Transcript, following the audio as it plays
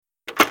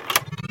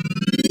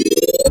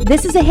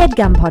This is a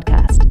HeadGum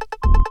podcast.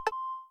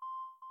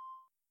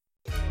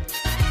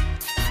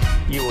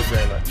 You will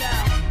dream it.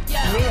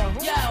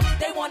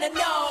 They wanna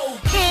know.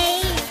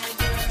 Hey.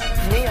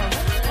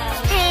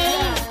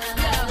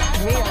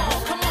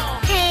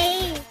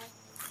 Hey.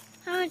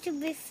 I want to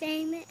be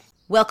famous.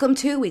 Welcome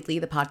to Weekly,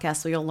 the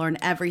podcast where you'll learn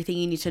everything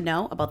you need to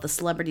know about the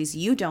celebrities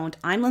you don't.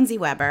 I'm Lindsay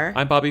Weber.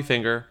 I'm Bobby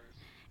Finger.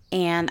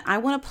 And I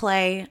want to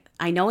play,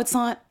 I know it's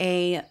not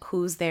a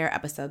Who's There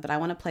episode, but I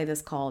want to play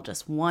this call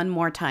just one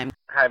more time.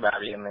 Hi,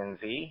 Bobby and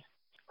Lindsay.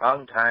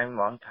 Long time.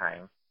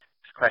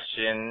 This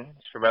question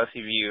is for both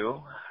of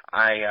you.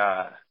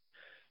 I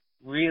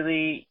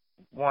really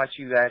want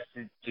you guys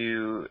to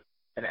do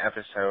an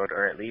episode,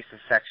 or at least a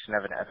section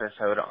of an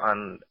episode,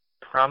 on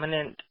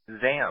prominent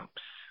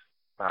vamps.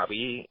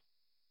 Bobby,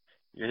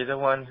 you're the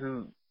one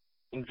who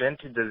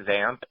invented the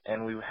vamp,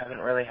 and we haven't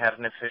really had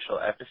an official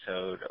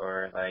episode,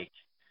 or I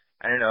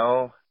don't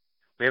know,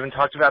 we haven't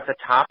talked about the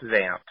top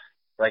vamp.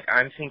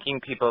 I'm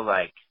thinking people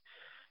like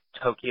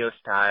Tokyo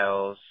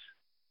Styles,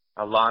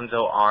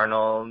 Alonzo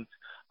Arnold,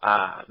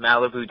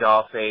 Malibu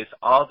Dollface,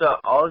 all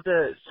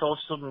the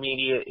social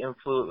media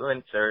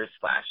influencers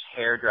 /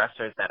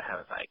 hairdressers that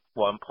have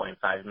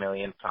 1.5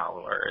 million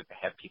followers. They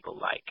have people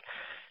like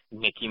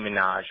Nicki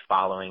Minaj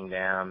following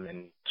them,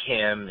 and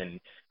Kim and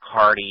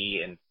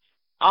Cardi, and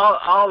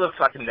all the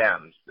fucking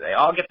thems. They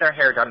all get their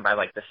hair done by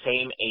the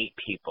same 8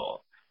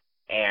 people.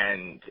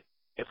 And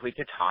if we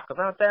could talk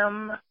about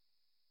them,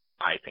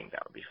 I think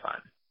that would be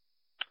fun.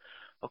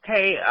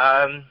 Okay,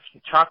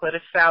 chocolate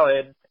is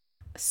salad.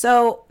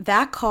 So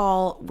that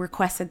call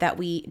requested that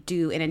we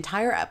do an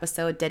entire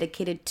episode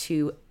dedicated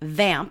to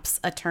vamps,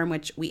 a term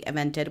which we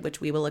invented,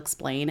 which we will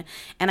explain.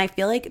 And I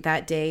feel like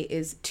that day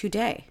is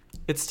today.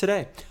 It's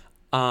today.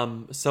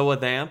 So a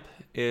vamp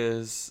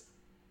is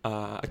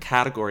a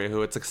category of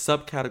who. It's a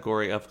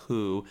subcategory of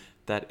who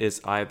that is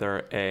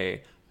either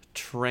a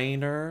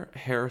trainer,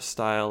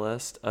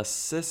 hairstylist,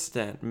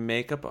 assistant,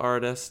 makeup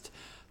artist,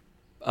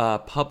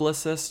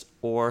 publicist,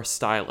 or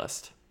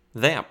stylist.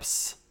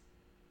 Vamps.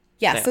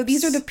 Yeah, Vamps. so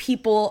these are the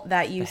people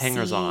that you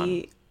hangers-on.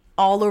 see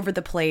all over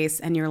the place,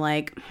 and you're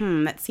like,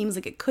 that seems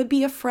like it could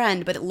be a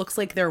friend, but it looks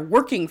like they're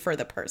working for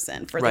the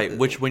person. Right,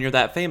 which when you're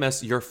that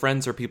famous, your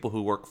friends are people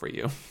who work for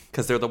you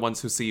because they're the ones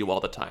who see you all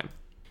the time.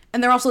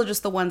 And they're also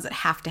just the ones that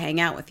have to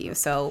hang out with you.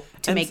 So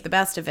to make the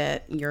best of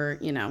it, you're,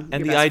 And your the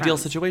best ideal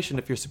friends. situation,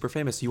 if you're super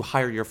famous, you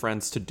hire your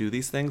friends to do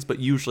these things, but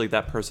usually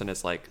that person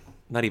is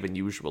not even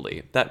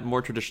usually. That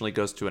more traditionally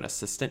goes to an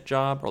assistant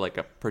job or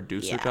a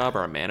producer job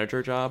or a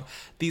manager job.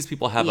 These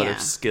people have other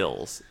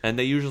skills, and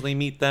they usually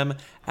meet them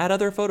at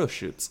other photo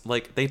shoots.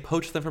 They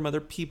poach them from other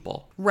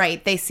people.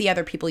 Right. They see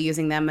other people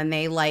using them, and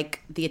they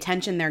like the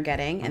attention they're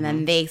getting, and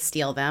then they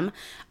steal them.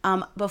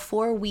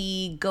 Before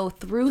we go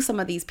through some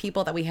of these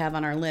people that we have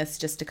on our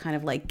list, just to kind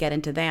of get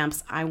into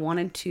vamps, I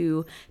wanted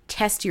to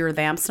test your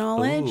vamps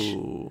knowledge.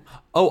 Ooh.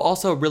 Oh,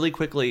 also really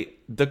quickly,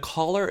 the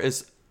people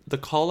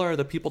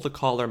the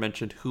caller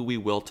mentioned who we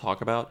will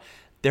talk about,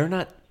 they're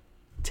not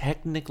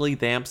technically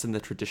vamps in the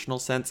traditional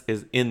sense,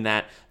 is in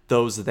that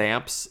those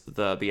vamps,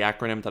 the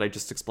acronym that I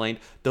just explained,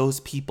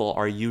 those people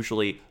are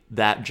usually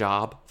that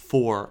job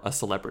for a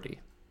celebrity.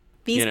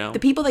 The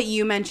people that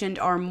you mentioned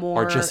are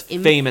more just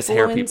famous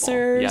hair people.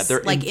 Yeah,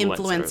 they're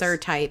influencer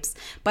types.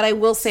 But I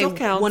will say Still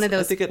counts. one of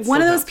those I think it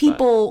one of still those counts,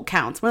 people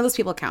counts. One of those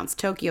people counts.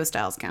 Tokyo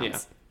Styles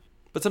counts. Yeah.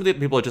 But some of the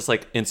people are just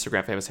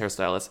Instagram famous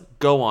hairstylists.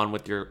 Go on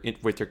with your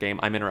game.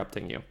 I'm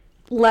interrupting you.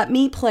 Let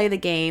me play the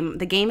game.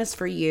 The game is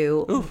for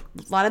you. Oof.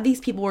 A lot of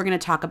these people we're going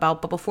to talk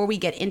about, but before we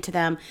get into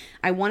them,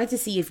 I wanted to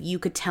see if you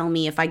could tell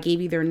me, if I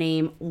gave you their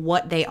name,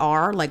 what they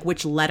are,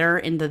 which letter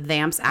in the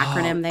VAMPS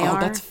acronym they are.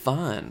 Oh, that's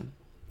fun.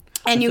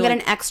 And you get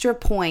an extra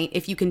point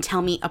if you can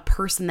tell me a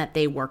person that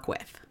they work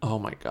with. Oh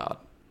my God.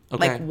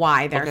 Okay.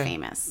 Why they're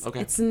famous. Okay.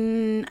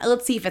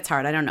 Let's see if it's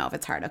hard. I don't know if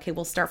it's hard. Okay,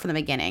 we'll start from the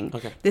beginning.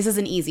 Okay. This is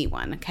an easy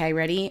one. Okay,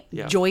 ready?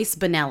 Yeah. Joyce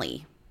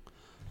Bonelli.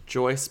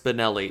 Joyce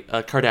Bonelli,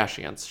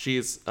 Kardashians.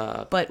 She's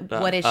But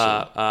what is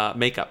she?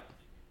 Makeup.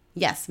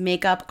 Yes,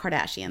 makeup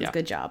Kardashians. Yeah.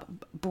 Good job.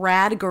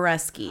 Brad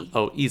Goreski.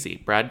 Oh, easy.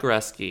 Brad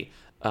Goreski.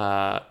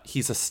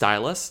 He's a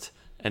stylist,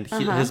 and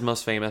his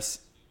most famous.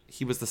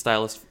 He was the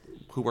stylist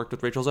who worked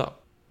with Rachel Zoe. But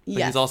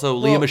Yes. he's also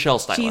Leah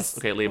Michelle's stylist.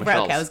 Okay, Leah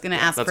Michelle. Okay, I was going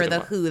to ask for the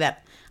who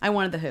that I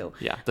wanted the who.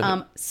 Yeah. The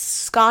who.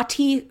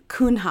 Scotty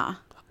Kunha.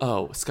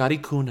 Oh, Scotty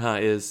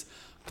Kunha is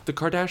the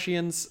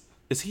Kardashians.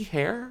 Is he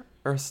hair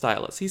or a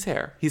stylist? He's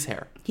hair. He's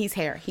hair. He's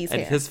hair. He's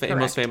And hair. his most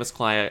Correct. famous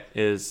client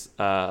is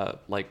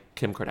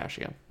Kim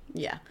Kardashian.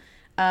 Yeah.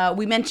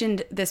 We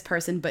mentioned this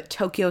person, but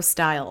Tokyo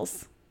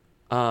Styles.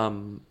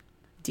 Do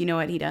you know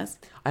what he does?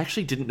 I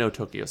actually didn't know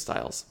Tokyo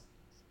Styles.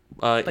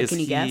 But can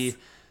you guess?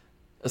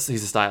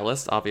 He's a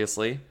stylist,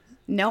 obviously.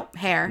 Nope,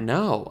 hair.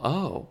 No.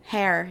 Oh.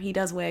 Hair. He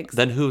does wigs.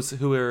 Then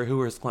who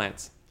are his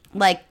clients?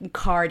 Like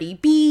Cardi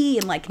B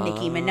and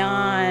Nicki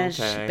Minaj.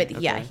 okay,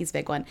 But yeah, okay. he's a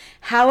big one.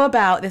 How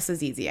about, this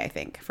is easy, I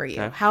think, for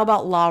you. Okay. How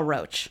about Law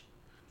Roach?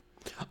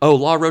 Oh,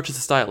 Law Roach is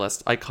a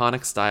stylist.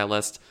 Iconic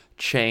stylist.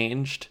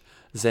 Changed.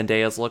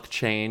 Zendaya's look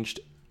changed.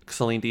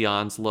 Celine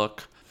Dion's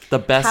look. The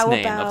best How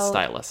name of about-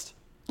 stylist.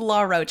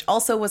 Laura Roach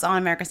also was on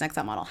America's Next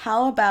Top Model.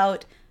 How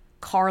about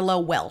Carla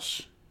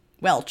Welch?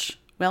 Welch.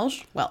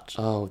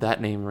 Oh,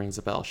 that name rings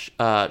a bell.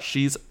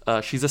 She's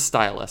a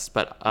stylist,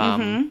 but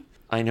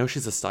I know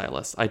she's a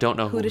stylist. I don't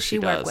know who does she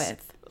work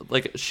with?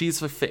 Like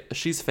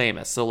she's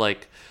famous, so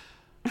like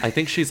I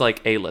think she's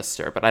like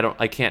A-lister, but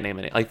I can't name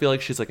any. I feel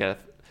like she's like a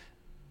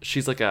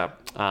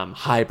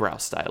highbrow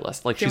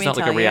stylist. Like Can she's we not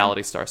like a tell you?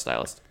 reality star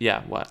stylist.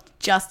 Yeah, what?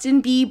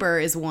 Justin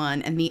Bieber is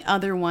one, and the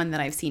other one that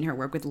I've seen her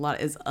work with a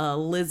lot is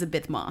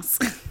Elizabeth Moss.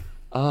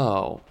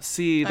 Oh,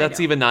 see, that's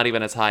know. even not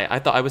even as high.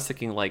 I was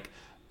thinking like,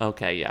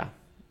 okay, yeah.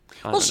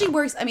 I Well, don't she know.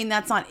 works. I mean,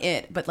 that's not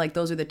it, but like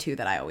those are the two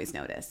that I always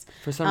notice.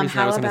 For some reason,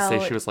 I how was going to say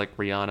about- she was like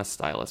Rihanna's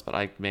stylist,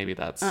 but maybe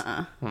that's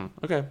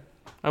okay.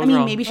 I I was mean,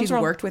 wrong. maybe I was she's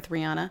wrong. worked with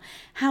Rihanna.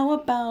 How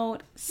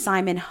about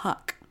Simon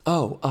Huck?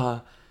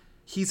 Oh,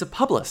 he's a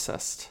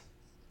publicist,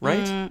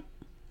 right?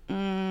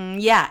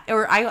 Yeah,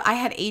 or I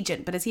had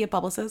agent, but is he a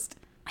publicist?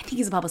 I think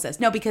he's a publicist.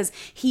 No, because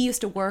he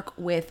used to work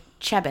with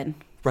Chebin.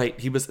 Right.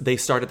 They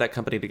started that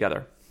company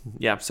together.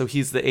 Yeah. So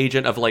he's the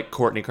agent of like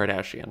Kourtney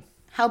Kardashian.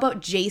 How about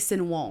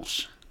Jason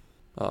Walsh?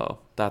 Oh,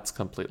 that's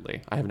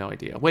completely. I have no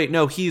idea. Wait,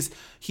 no, he's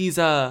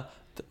a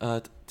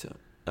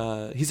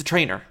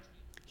trainer.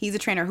 He's a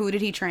trainer. Who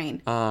did he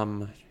train?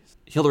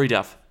 Hilary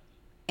Duff.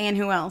 And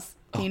who else?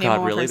 Can Oh you name God,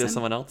 one really? person? There's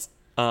someone else.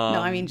 No,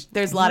 I mean,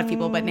 there's a lot of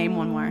people, but name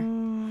one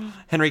more.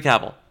 Henry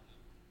Cavill.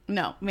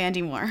 No,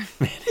 Mandy Moore.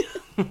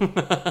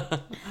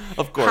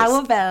 Of course. How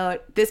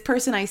about this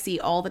person I see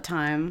all the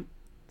time,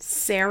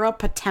 Sarah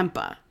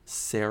Patempa?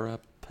 Sarah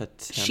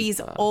Patempa. She's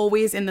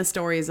always in the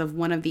stories of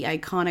one of the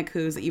iconic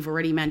Who's that you've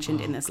already mentioned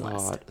in this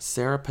list. God.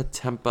 Sarah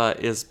Patempa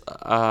is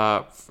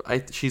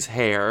she's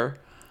hair.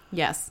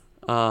 Yes.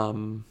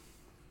 Um,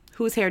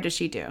 Whose hair does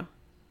she do?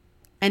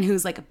 And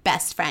whose like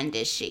best friend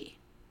is she?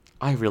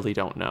 I really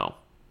don't know.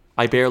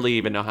 I barely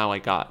even know how I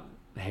got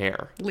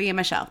hair. Leah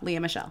Michelle.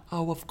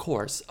 Oh, of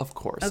course.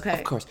 Okay.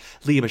 Of course.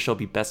 Leah Michelle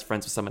be best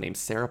friends with someone named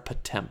Sarah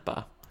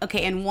Patempa.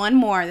 Okay, and one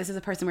more. This is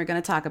a person we're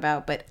going to talk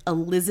about, but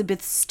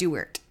Elizabeth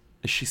Stewart.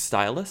 Is she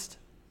stylist?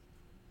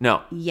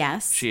 No.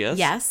 Yes. She is?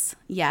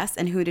 Yes.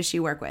 And who does she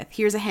work with?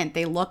 Here's a hint.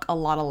 They look a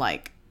lot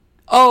alike.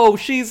 Oh,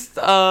 she's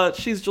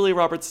Julia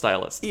Roberts'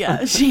 stylist. Yeah,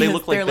 They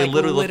look like they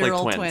literally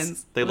look like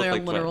twins. They look They're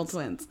like literal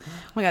twins. twins.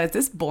 Oh my god, is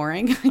this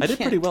boring? I did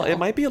pretty well. It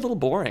might be a little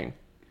boring,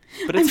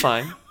 but it's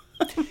fine.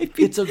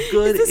 It's a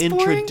good Is this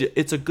boring?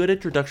 it's a good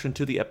introduction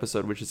to the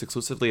episode, which is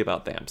exclusively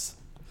about vamps.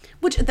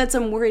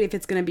 I'm worried if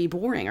it's going to be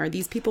boring. Are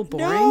these people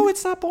boring? No,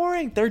 it's not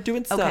boring. They're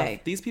doing stuff. Okay.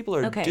 These people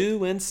are Okay.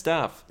 doing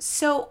stuff.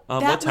 So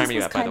What that time list are you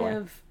was at, by the kind way?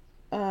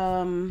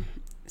 of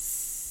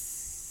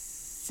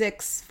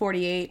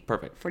 6:48,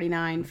 Perfect.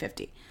 49,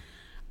 50.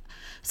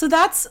 So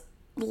that's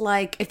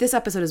like, if this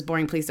episode is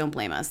boring, please don't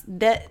blame us.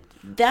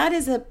 That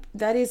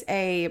is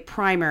a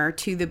primer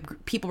to the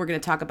people we're going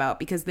to talk about,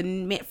 because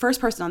the first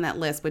person on that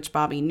list, which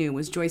Bobby knew,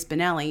 was Joyce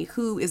Benelli,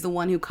 who is the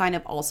one who kind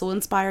of also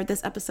inspired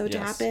this episode to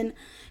Yes. happen,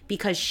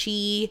 because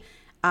she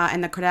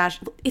and the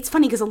Kardashian. It's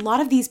funny because a lot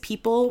of these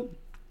people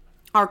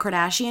are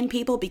Kardashian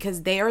people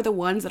because they are the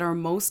ones that are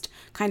most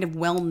kind of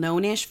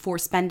well-known-ish for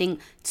spending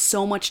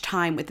so much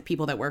time with the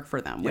people that work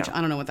for them, which Yeah.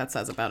 I don't know what that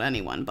says about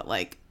anyone, but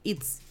like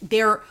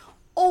they're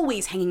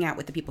always hanging out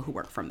with the people who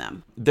work for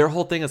them. Their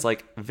whole thing is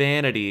like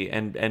vanity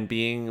and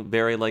being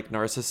very like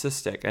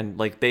narcissistic, and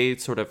like they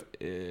sort of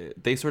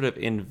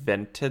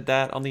invented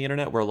that on the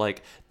internet, where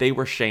like they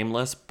were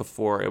shameless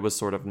before it was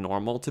sort of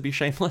normal to be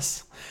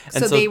shameless,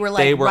 and So they were,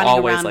 like, running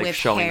always around like with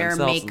showing hair,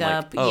 themselves and, like,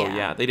 makeup, oh yeah.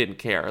 yeah, they didn't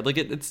care. Like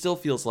it still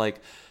feels like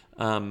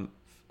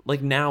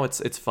now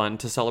it's fun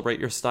to celebrate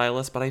your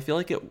stylist, but I feel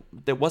like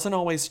it wasn't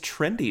always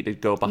trendy to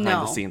go behind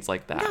the scenes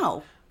like that.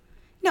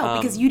 No,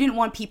 because you didn't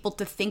want people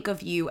to think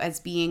of you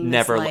as being this,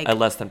 Never like, a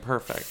less than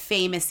perfect.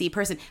 famous-y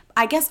person.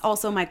 I guess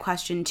also my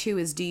question too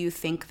is, do you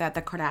think that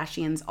the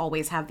Kardashians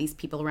always have these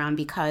people around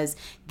because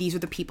these are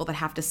the people that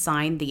have to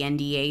sign the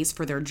NDAs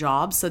for their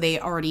jobs, so they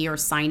already are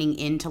signing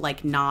into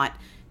like not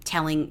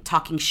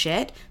talking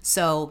shit,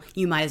 so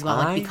you might as well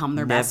like I become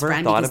their best never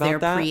friend thought because about they're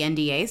that.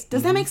 pre-NDAs.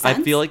 Does that make sense?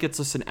 I feel like it's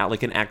just an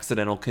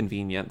accidental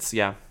convenience.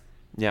 Yeah.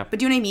 But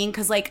do you know what I mean?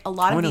 Because like a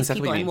lot I of know these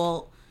exactly what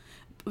people, you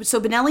and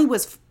so Benelli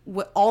was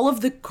all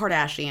of the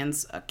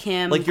Kardashians,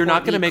 Kim, Like you're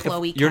not going to make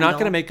Khloe, you're not Kendall.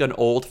 going to make an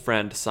old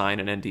friend sign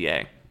an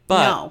NDA,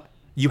 but No.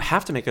 you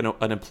have to make an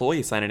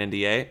employee sign an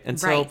NDA. And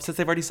so Right. since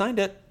they've already signed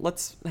it,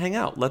 let's hang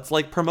out. Let's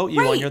like promote you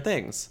on Right. your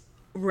things.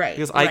 Right.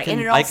 Because right. And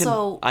it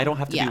also, I don't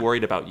have to yeah. be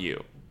worried about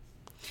you.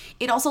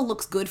 It also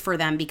looks good for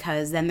them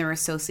because then they're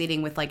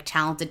associating with like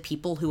talented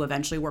people who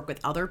eventually work with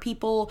other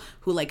people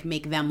who like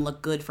make them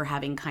look good for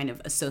having kind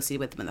of associated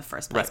with them in the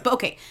first place. Right. But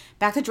okay,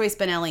 back to Joyce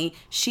Benelli.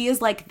 She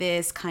is like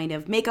this kind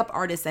of makeup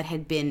artist that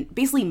had been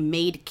basically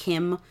made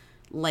Kim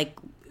like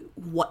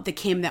what the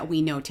Kim that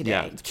we know today.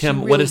 Yeah. She Kim,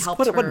 really what helped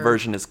what her-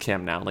 version is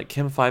Kim now? Like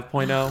Kim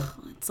 5.0?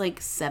 It's like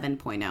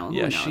 7.0. Who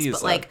Yeah, knows? she's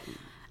But like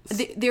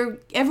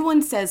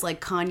Everyone says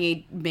like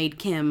Kanye made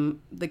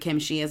Kim the Kim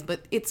she is,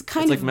 but it's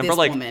kind It's of like this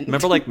woman.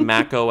 remember like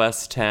Mac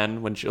OS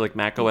 10 when she like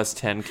Mac OS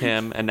 10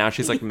 Kim, and now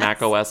she's like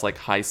Mac OS like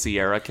High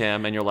Sierra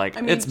Kim, and you're like,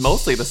 mean, it's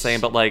mostly the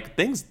same, but like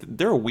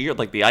they're weird.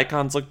 Like the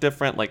icons look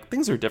different. Like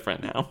things are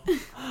different now.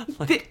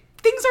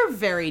 Things are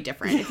very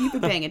different if you've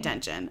been paying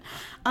attention.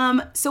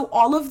 So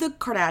all of the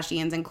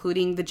Kardashians,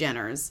 including the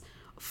Jenners,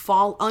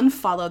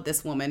 unfollowed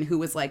this woman who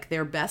was like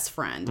their best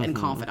friend and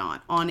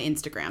confidant on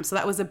Instagram. So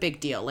that was a big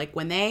deal. Like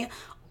when it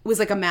was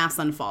like a mass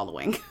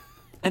unfollowing.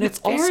 And it's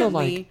also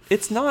Apparently- like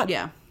it's not.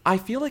 Yeah. I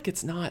feel like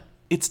it's not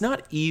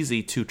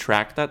easy to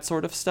track that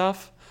sort of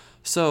stuff.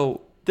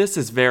 So this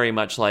is very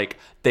much like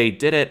they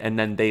did it and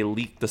then they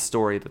leaked the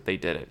story that they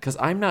did it, because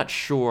I'm not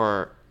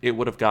sure it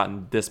would have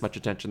gotten this much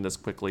attention this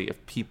quickly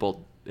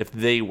if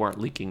they weren't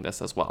leaking this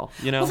as well,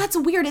 you know? Well, that's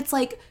weird. It's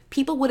like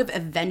people would have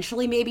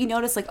eventually maybe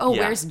noticed, like, oh,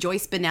 Yeah. where's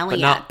Joyce Benelli but at?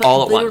 not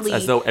all at once, literally-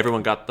 as though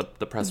everyone got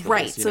the press release.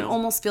 Right. You So know? it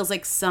almost feels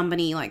like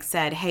somebody like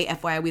said, hey,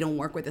 FYI, we don't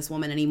work with this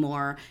woman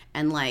anymore,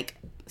 and like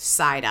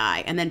side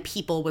eye. And then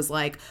people was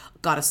like,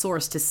 got a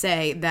source to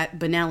say that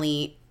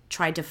Benelli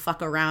tried to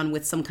fuck around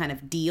with some kind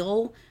of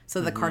deal so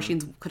the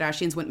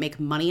Kardashians wouldn't make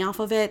money off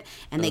of it,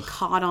 and they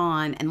caught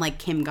on, and like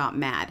Kim got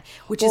mad,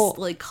 which is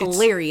like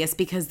hilarious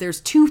because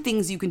there's two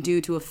things you can do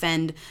to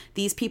offend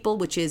these people,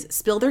 which is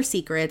spill their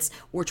secrets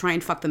or try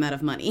and fuck them out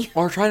of money.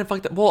 Or trying to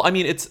fuck that. Well, I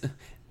mean, it's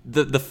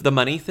the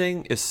money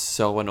thing is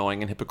so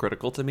annoying and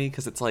hypocritical to me,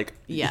 because it's like,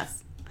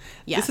 Yes.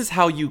 this is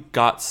how you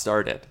got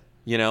started,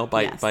 you know,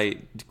 by Yes. by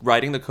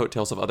riding the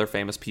coattails of other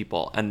famous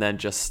people and then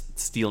just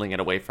stealing it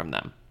away from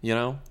them, you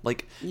know?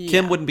 Like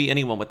Kim wouldn't be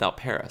anyone without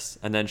Paris,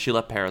 and then she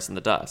left Paris in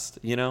the dust,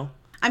 you know?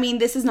 I mean,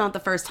 this is not the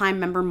first time.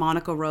 Remember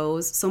Monica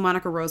Rose? So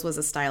Monica Rose was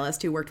a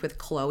stylist who worked with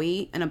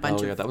Khloe and a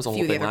bunch that was a of whole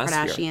few of the thing other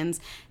last year. Kardashians.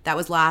 That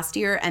was last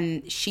year,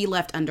 and she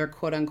left under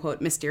quote unquote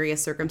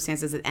mysterious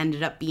circumstances. It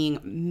ended up being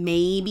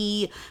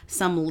maybe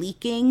some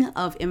leaking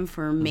of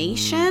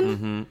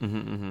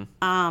information.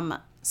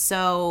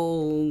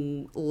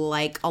 So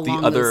like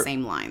along those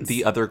same lines.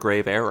 The other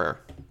grave error,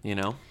 you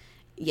know?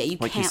 Yeah, you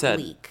like you can't said,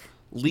 leak.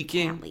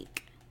 leaking- You can't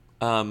leak.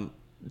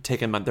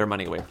 Taking their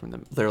money away from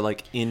them. They're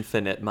like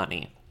infinite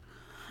money.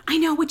 I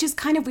know, which is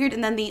kind of weird.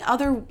 And then the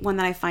other one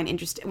that I find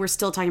interesting, we're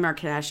still talking about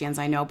Kardashians,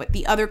 I know, but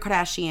the other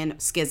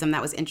Kardashian schism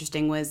that was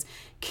interesting was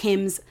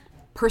Kim's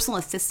personal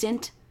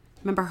assistant.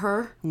 Remember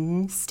her?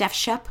 Steph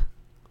Shep.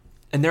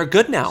 And they're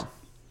good now.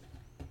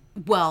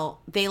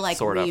 Well, they like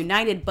Sort of.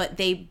 reunited, but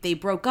they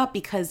broke up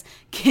because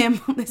Kim,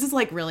 this is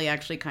like really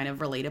actually kind of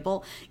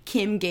relatable.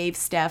 Kim gave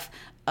Steph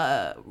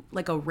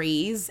like a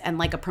raise and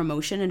like a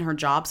promotion in her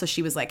job, so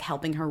she was like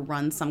helping her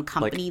run some Like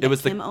company it that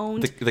was Kim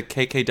owned. the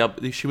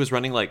KKW. She was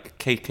running like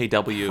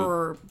KKW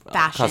Her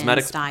fashion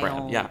cosmetics style.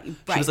 brand. Yeah, she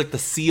Right. was like the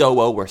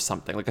COO or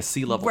something, like a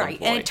C-level Right.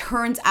 employee. And it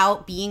turns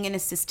out being an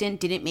assistant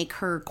didn't make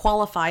her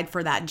qualified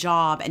for that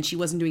job, and she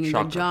wasn't doing a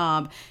Shocker. good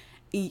job.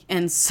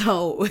 And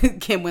so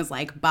Kim was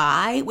like,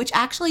 bye, which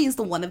actually is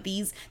the one of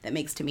these that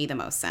makes to me the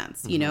most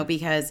sense, you Mm-hmm. know,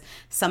 because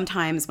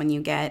sometimes when you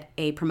get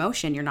a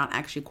promotion, you're not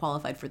actually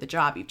qualified for the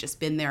job. You've just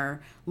been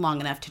there long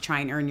enough to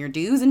try and earn your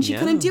dues, and she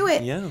couldn't do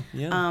it. Yeah.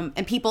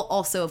 And people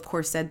also, of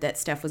course, said that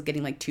Steph was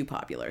getting like too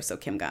popular, so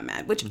Kim got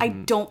mad, which I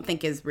Mm-hmm. don't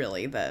think is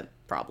really the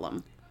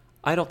problem.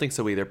 I don't think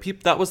so either.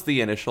 That was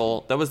the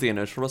initial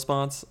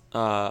response,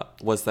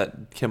 was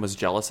that Kim was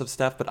jealous of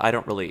Steph, but I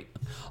don't really,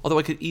 although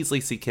I could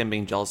easily see Kim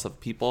being jealous of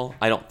people,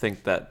 I don't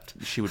think that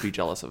she would be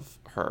jealous of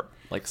her,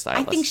 like,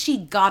 stylist. I think she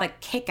got a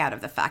kick out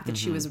of the fact that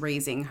she Mm-hmm. was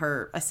raising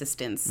her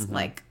assistant's,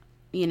 like,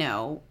 you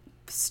know,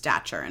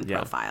 stature and Yeah.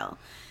 profile.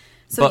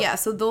 So, But- yeah,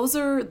 so those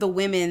are the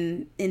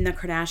women in the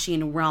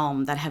Kardashian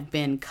realm that have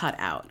been cut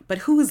out. But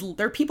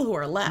there are people who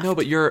are left. No,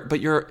 but you're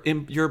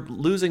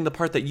losing the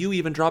part that you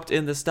even dropped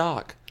in this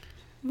doc.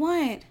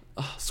 What?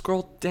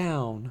 Scroll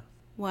down.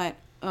 What?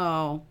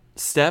 Oh.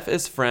 Steph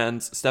is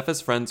friends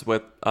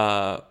with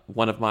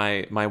one of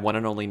my one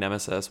and only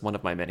nemesis, one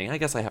of my many. I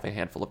guess I have a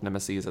handful of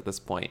nemesis at this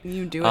point.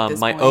 You do at this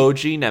my point.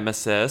 OG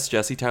nemesis,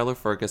 Jesse Tyler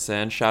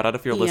Ferguson. Shout out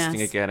if you're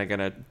listening Yes. again. I'm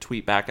gonna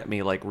tweet back at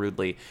me like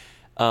rudely.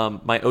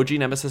 My OG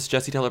nemesis,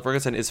 Jesse Tyler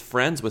Ferguson, is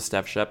friends with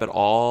Steph Shep. It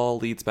all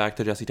leads back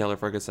to Jesse Tyler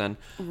Ferguson.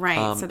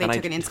 Right. So they and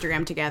took an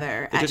Instagram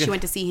together. She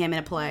went to see him in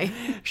a play.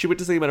 She went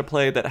to see him at a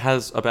play that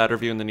has a bad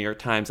review in the New York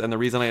Times. And the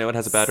reason I know it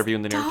has a bad review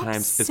in the New York Stop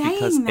Times is saying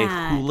because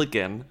that. a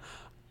hooligan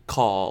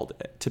called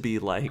to be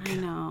like, I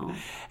know.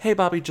 hey,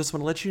 Bobby, just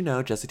want to let you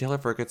know Jesse Taylor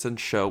Ferguson's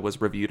show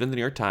was reviewed in the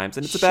New York Times,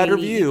 and it's a bad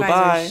Shady. review. You guys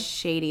Bye. are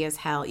shady as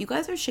hell. You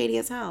guys are shady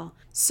as hell.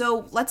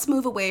 So let's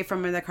move away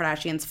from the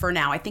Kardashians for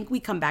now. I think we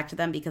come back to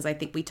them because I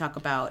think we talk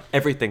about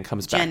Everything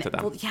comes back Jen. to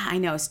them. Well, yeah, I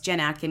know. Jen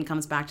Atkin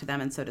comes back to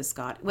them, and so does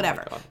Scott.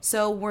 Whatever. God.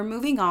 So we're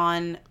moving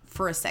on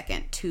for a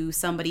second to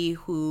somebody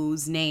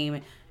whose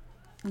name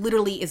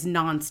literally is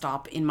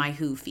nonstop in my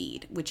Who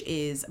feed, which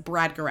is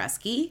Brad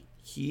Goreski,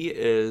 He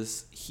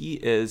is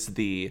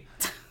the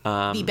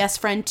the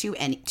best friend to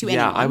anyone.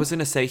 yeah. I was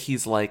gonna say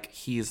he's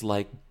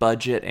like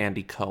budget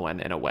Andy Cohen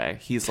in a way.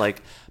 He's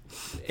like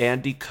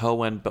Andy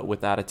Cohen but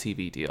without a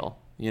TV deal.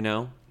 You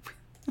know.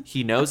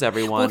 He knows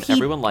everyone. Well,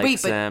 Everyone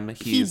likes but him.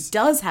 He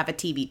does have a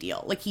TV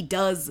deal. Like, he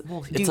does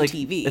do it's like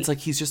TV. It's like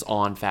he's just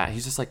on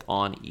He's just like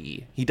on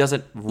E. He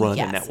doesn't run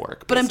a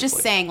network. But I'm just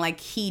basically. saying, like,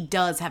 he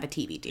does have a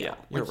TV deal. Yeah,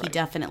 you're He right.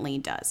 definitely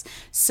does.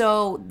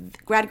 So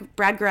Brad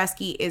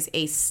Goreski is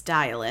a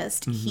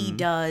stylist. Mm-hmm. He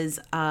does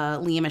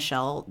Leah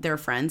Michelle, they're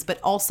friends, but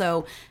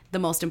also the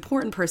most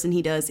important person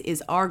he does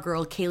is our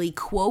girl Kaylee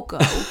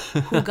Cuoco,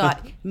 who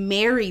got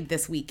married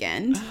this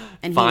weekend,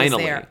 and he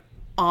Finally. was there.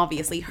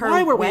 Obviously, her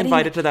Why were we wedding-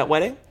 invited to that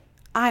wedding?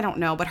 I don't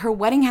know, but her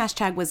wedding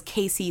hashtag was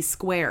KC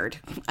squared.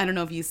 I don't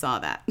know if you saw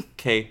that.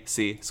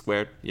 KC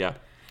squared. Yeah.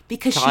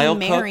 Because Kyle she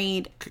Cook?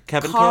 married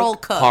Kevin Carl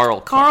Cook?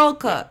 Cook. Carl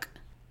Cook.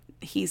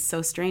 He's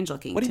so strange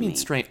looking. What do to you mean me.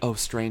 strange? Oh,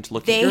 strange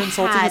looking. They You're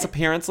insulting his had-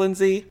 appearance,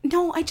 Lindsay?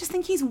 No, I just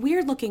think he's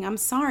weird looking. I'm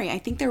sorry. I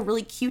think they're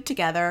really cute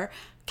together.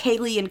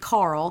 Kaylee and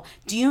Carl.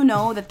 Do you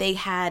know that they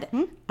had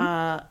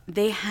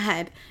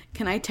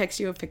can I text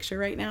you a picture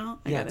right now?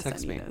 I Yeah, gotta text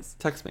send me. you this.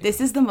 Text me. This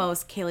is the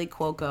most Kaylee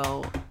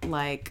Cuoco,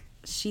 like,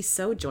 she's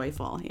so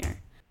joyful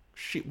here.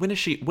 When is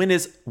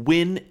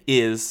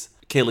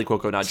Kaylee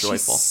Cuoco not joyful?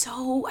 She's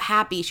so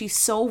happy. She's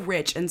so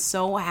rich and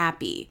so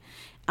happy.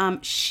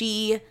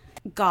 She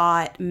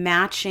got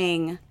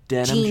matching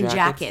Denim jean jackets?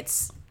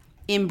 jackets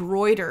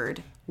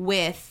embroidered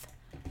with,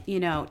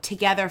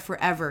 Together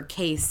Forever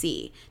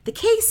KC. The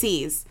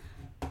KCs,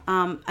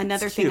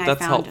 another It's thing cute. I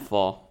That's found.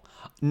 helpful.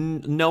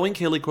 Knowing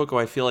Kaylee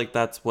Cuoco, I feel like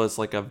that was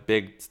like a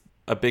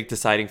big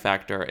deciding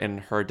factor in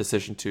her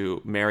decision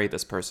to marry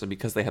this person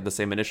because they had the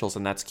same initials,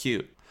 and that's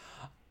cute.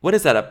 What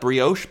is that? A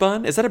brioche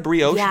bun? Is that a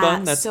brioche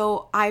bun?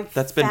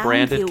 That's been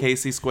branded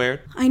KC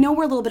squared. I know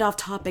we're a little bit off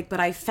topic, but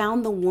I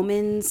found the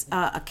woman's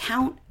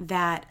account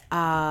that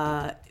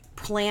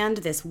planned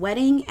this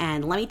wedding,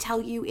 and let me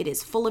tell you, it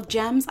is full of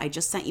gems. I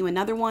just sent you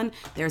another one.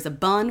 There's a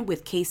bun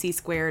with KC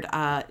squared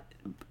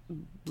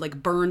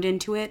like burned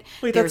into it.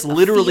 Wait, There's that's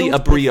literally a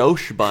field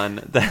brioche bun.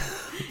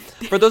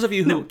 For those of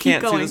you who No, keep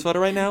can't see going. this photo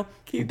right now,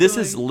 this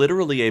is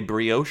literally a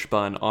brioche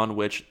bun on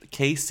which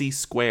KC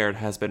squared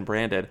has been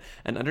branded,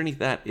 and underneath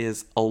that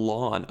is a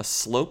lawn, a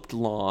sloped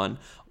lawn,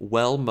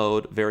 well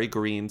mowed, very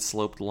green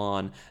sloped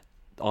lawn,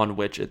 on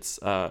which it's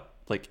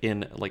like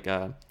in like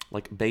a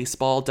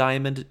baseball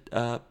diamond.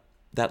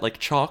 That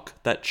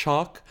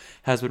chalk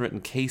has been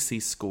written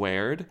KC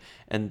squared,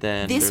 and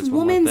then This there's one more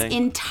woman's thing.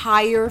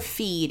 entire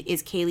feed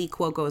is Kaylee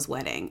Cuoco's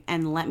wedding,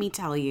 and let me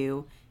tell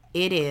you,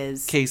 it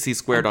is KC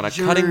squared a on a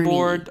cutting journey.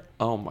 board.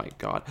 Oh my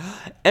god.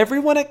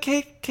 Everyone at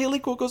Kaylee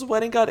Cuoco's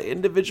wedding got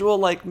individual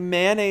like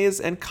mayonnaise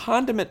and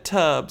condiment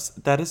tubs.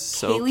 That is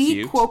so Kaylee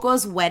cute.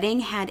 Cuoco's wedding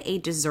had a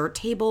dessert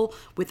table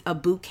with a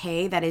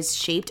bouquet that is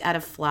shaped out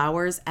of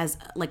flowers as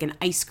like an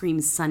ice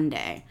cream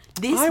sundae.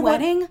 This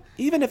wedding,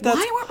 even if that's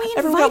why weren't we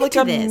everyone got invited like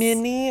to a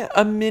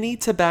this? mini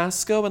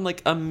Tabasco and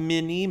like a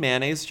mini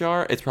mayonnaise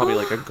jar. It's probably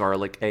like a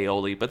garlic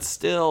aioli, but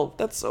still,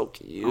 that's so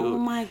cute. Oh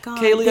my god!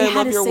 Kaylee, they I had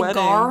love a your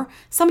cigar. wedding.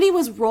 Somebody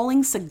was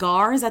rolling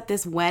cigars at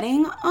this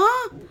wedding.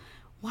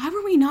 Why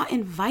were we not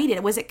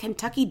invited? Was it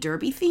Kentucky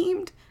Derby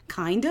themed?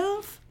 Kind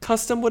of.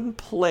 Custom wooden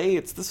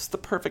plates. This is the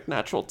perfect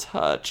natural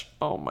touch.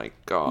 Oh my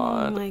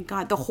god. Oh my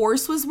god! The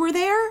horses were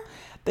there.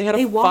 They had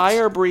a walked-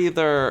 fire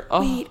breather.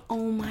 Oh, Wait,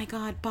 oh my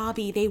god,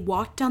 Bobby! They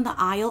walked down the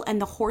aisle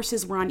and the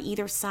horses were on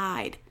either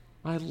side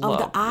I of love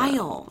the them.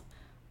 aisle.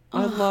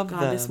 I love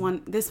God,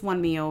 them. this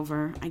won me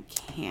over. I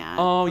can't.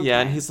 Oh yeah,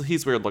 and Okay.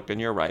 he's weird looking.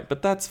 You're right,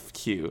 but that's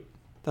cute.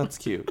 That's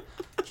cute.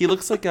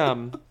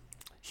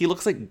 He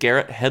looks like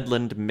Garrett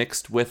Hedlund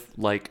mixed with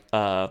like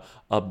a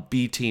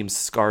B Team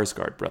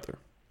Skarsgård brother.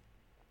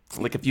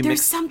 Like if you There's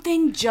mix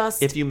something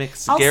just. if you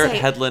mix I'll Garrett say,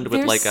 Hedlund with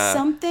there's like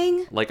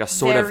something a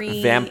sort very- of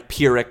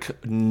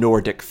vampiric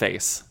Nordic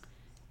face.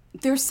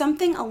 There's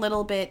something a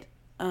little bit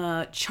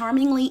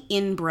charmingly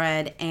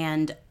inbred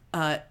and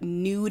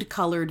nude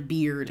colored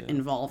beard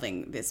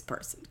involving this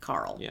person,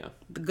 Carl. Yeah.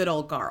 The good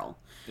old Carl.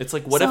 It's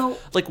like what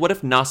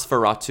if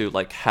Nosferatu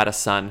like had a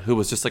son who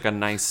was just like a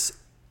nice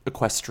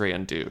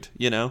equestrian dude,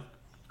 you know?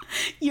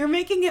 You're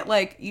making it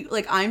like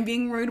I'm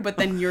being rude, but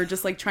then you're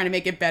just like trying to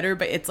make it better,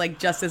 but it's like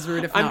just as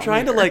rude if not I'm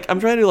trying to ruder.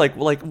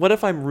 like what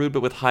if I'm rude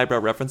but with highbrow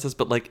references,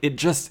 but like it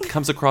just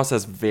comes across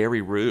as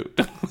very rude.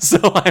 So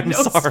I'm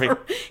sorry.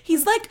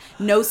 He's like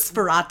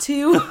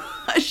Nosferatu,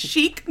 a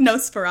chic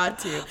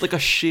Nosferatu. Like a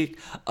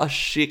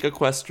chic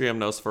equestrian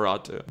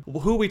Nosferatu.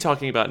 Who are we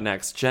talking about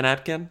next? Jen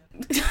Atkin?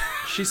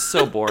 She's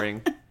so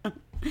boring.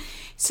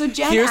 So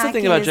Jen Here's the Atkin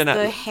thing about is Jen the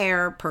Atkin.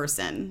 hair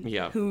person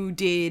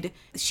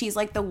she's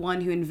like the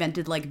one who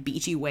invented like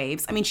beachy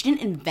waves. I mean, she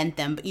didn't invent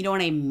them, but you know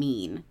what I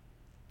mean.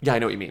 Yeah, I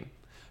know what you mean.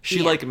 She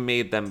Yeah. like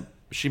made them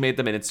an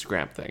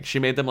Instagram thing. She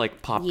made them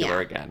like popular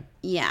Yeah. again.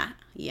 Yeah.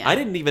 I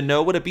didn't even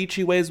know what a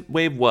beachy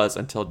wave was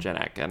until Jen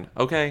Atkin.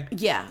 Okay?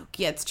 Yeah,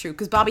 it's true.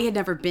 Because Bobby had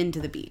never been to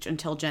the beach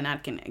until Jen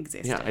Atkin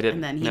existed. Yeah, I didn't.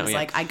 And then he No, was yeah.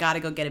 like, I gotta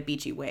go get a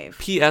beachy wave.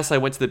 P.S. I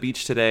went to the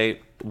beach today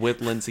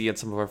with Lindsay and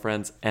some of our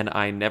friends, and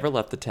I never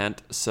left the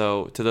tent.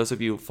 So to those of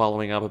you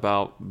following up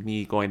about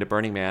me going to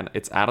Burning Man,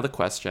 it's out of the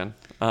question.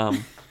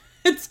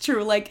 It's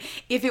true. Like,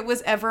 if it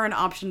was ever an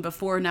option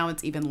before, now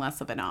it's even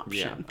less of an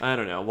option. I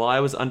don't know. Well, I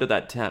was under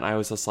that tent. I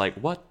was just like,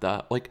 what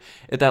the? Like,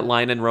 at that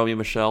line in Romeo and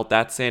Michelle,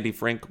 that's Sandy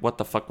Frink. What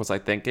the fuck was I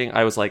thinking?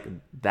 I was like,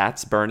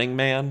 that's Burning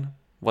Man?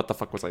 What the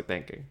fuck was I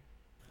thinking?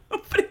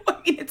 But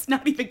I mean, it's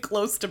not even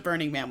close to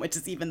Burning Man, which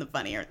is even the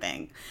funnier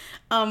thing.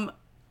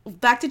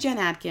 Back to Jen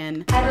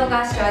Atkin. Hi Vogue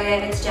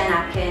Australia, it's Jen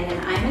Atkin,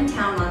 and I'm in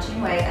town launching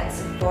away at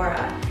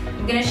Sephora.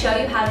 I'm going to show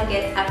you how to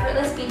get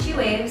effortless beachy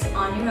waves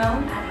on your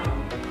own at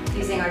home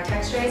using our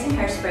texturizing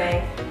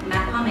hairspray,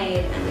 matte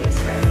pomade, and wave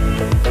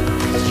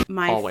spray.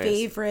 My Always.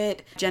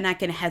 favorite Jen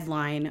Atkin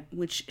headline,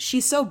 which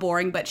she's so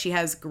boring, but she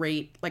has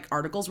great like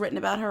articles written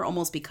about her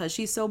almost because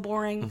she's so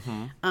boring.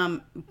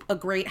 A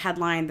great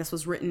headline. This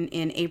was written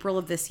in April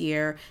of this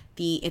year.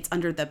 It's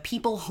under the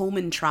People, Home,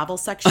 and Travel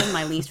section,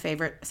 my least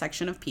favorite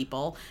section of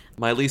People.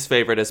 My least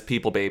favorite is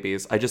People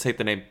Babies. I just hate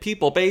the name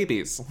People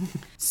Babies.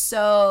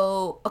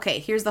 So, okay,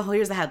 here's the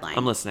headline.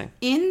 I'm listening.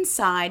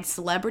 Inside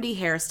celebrity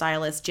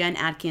hairstylist Jen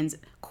Atkin's,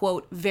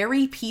 quote,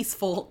 very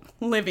peaceful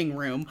living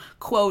room,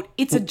 quote,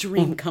 it's a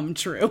dream come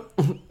true.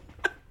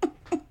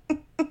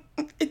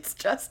 It's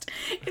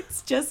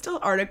just an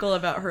article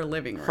about her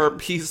living room. Her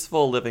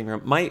peaceful living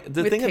room.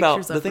 The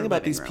thing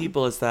about these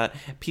people is that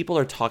people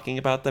are talking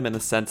about them in the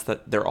sense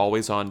that they're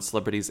always on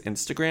celebrities'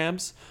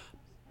 Instagrams.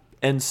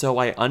 And so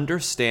I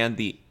understand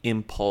the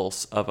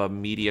impulse of a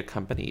media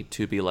company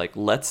to be like,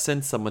 let's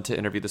send someone to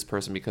interview this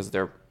person because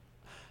they're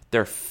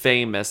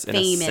famous in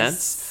a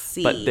sense,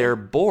 but they're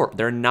bored.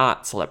 They're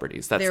not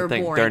celebrities. That's the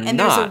thing. Boring. They're and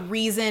not. There's a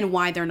reason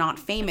why they're not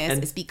famous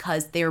is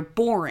because they're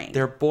boring.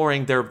 They're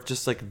boring. They're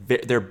just like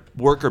they're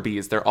worker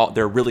bees. They're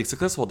really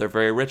successful. They're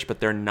very rich,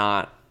 but they're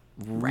not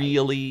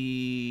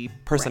really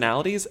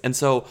personalities. And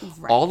so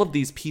all of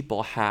these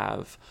people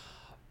have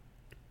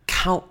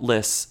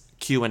countless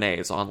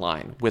Q&As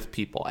online with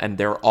people, and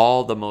they're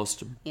all the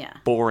most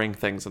boring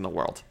things in the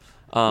world.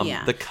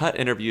 The Cut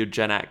interviewed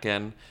Jen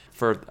Atkin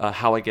for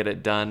How I Get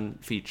It Done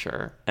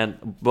feature,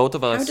 and both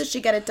of us. How did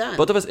she get it done?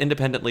 Both of us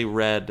independently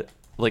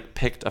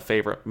picked a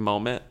favorite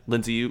moment.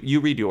 Lindsay, you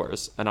read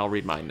yours, and I'll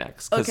read mine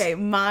next. Okay,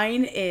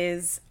 mine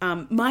is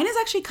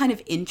actually kind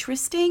of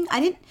interesting.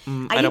 I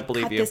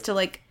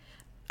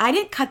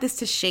didn't cut this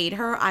to shade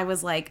her. I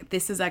was like,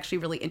 this is actually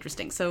really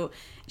interesting. So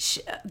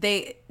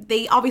they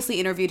obviously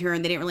interviewed her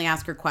and they didn't really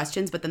ask her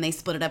questions, but then they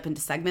split it up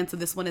into segments. So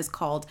this one is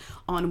called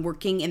On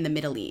Working in the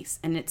Middle East.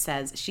 And it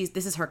says,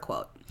 this is her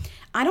quote.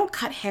 I don't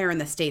cut hair in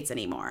the States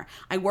anymore.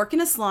 I work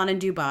in a salon in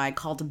Dubai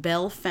called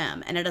Belle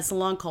Femme and at a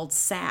salon called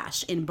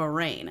Sash in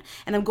Bahrain.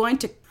 And I'm going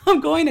to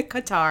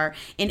Qatar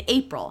in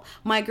April.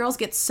 My girls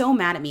get so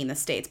mad at me in the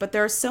States, but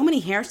there are so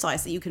many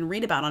hairstylists that you can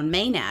read about on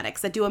Main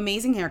Addicts that do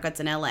amazing haircuts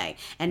in LA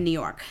and New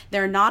York.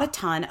 There are not a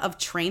ton of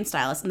trained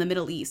stylists in the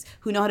Middle East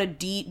who know how to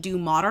do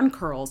modern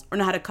curls or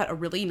know how to cut a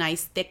really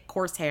nice, thick,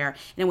 coarse hair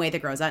in a way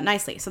that grows out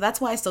nicely. So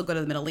that's why I still go to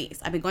the Middle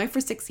East. I've been going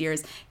for 6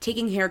 years,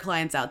 taking hair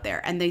clients out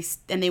there, and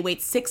they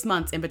wait 6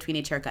 months in between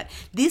each haircut.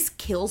 This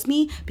kills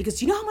me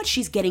because you know how much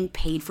she's getting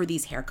paid for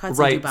these haircuts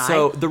in Dubai?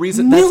 So the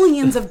reason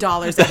millions of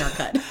dollars a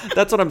haircut.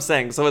 That's what I'm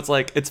saying. So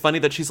it's funny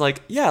that she's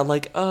like,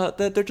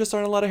 that there just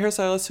aren't a lot of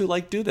hairstylists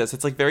who do this.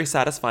 It's very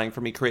satisfying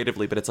for me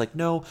creatively, but it's like,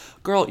 no,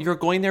 girl, you're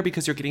going there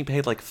because you're getting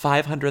paid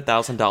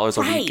 $500,000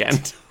 a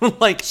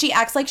weekend. She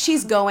acts like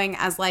she's going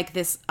as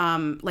this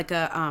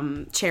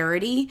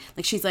charity.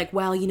 She's like,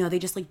 well, they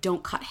just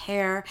don't cut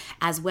hair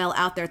as well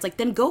out there. It's like,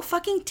 then go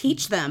fucking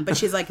teach them. But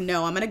she's like,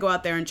 no, I'm gonna go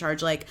out there and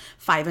charge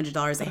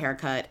 $500 a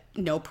haircut.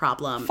 No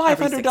problem.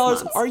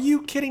 $500? Are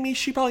you kidding me?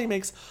 She probably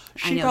makes.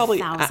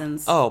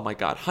 Thousands. Oh my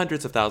god,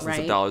 hundreds of thousands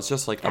of dollars.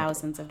 Just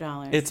thousands of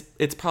dollars.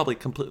 It's probably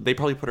complete. They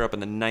probably put her up in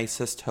the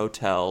nicest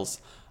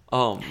hotels.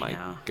 Oh my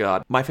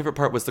god. My favorite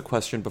part was the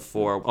question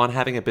before on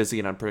having a busy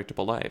and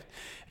unpredictable life.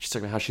 She's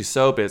talking about how she's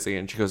so busy,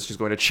 and she goes, she's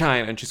going to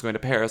China, and she's going to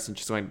Paris, and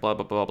she's going blah,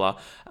 blah, blah, blah.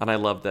 And I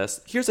love this.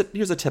 This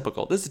is a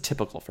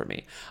typical for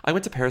me. I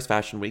went to Paris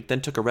Fashion Week,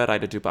 then took a red eye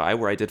to Dubai,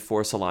 where I did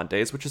 4 salon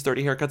days, which is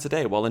 30 haircuts a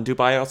day. While in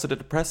Dubai, I also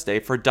did a press day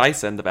for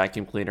Dyson, the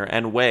vacuum cleaner,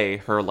 and Way,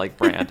 her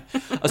brand.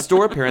 A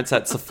store appearance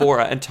at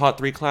Sephora, and taught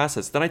 3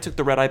 classes. Then I took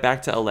the red eye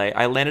back to LA.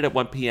 I landed at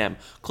 1 p.m.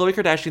 Khloe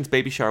Kardashian's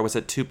baby shower was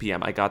at 2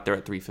 p.m. I got there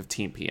at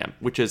 3:15 p.m.,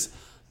 which is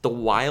the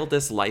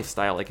wildest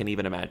lifestyle I can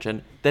even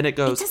imagine. Then it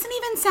goes... It doesn't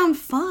even sound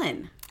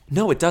fun.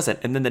 No, it doesn't.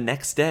 And then the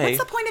next day... What's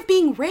the point of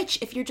being rich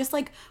if you're just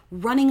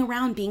running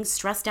around being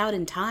stressed out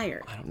and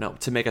tired? I don't know.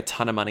 To make a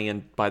ton of money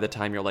and by the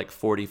time you're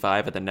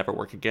 45 and then never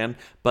work again.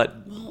 But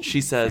she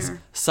says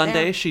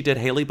Sunday she did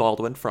Haley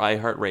Baldwin for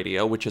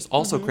iHeartRadio, which is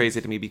also crazy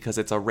to me because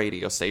it's a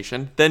radio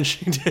station. Then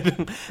she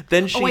did...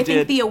 I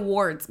think the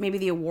awards. Maybe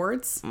the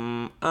awards?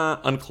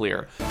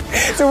 Unclear.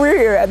 So we're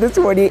here at the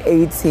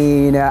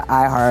 2018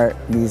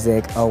 iHeart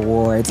Music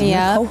Awards.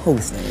 Yeah.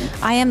 Co-hosting.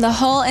 I am the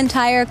whole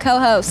entire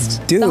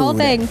co-host. Dude. The whole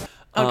thing.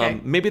 Okay.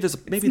 Maybe there's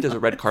a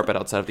red carpet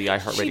outside of the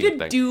iHeartRadio She didn't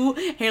thing. do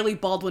Haley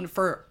Baldwin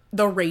for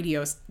the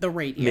radio.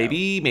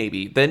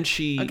 Maybe. Then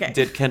she Okay.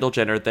 did Kendall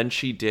Jenner. Then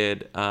she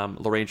did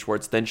Lorraine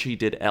Schwartz. Then she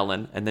did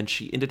Ellen. And then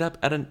she ended up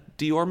at a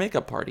Dior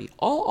makeup party.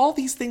 All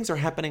these things are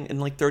happening in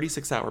like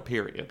 36-hour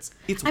periods.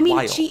 It's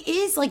wild. She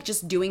is like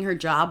just doing her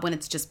job when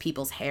it's just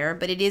people's hair,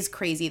 but it is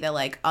crazy that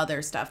like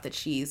other stuff that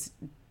she's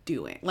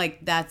doing.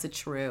 Like that's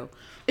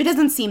it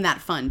doesn't seem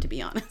that fun, to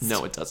be honest.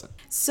 No, it doesn't.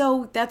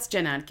 So that's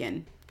Jen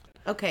Atkin.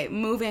 Okay,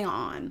 moving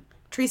on.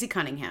 Tracy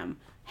Cunningham,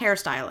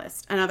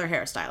 hairstylist, another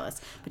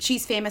hairstylist. But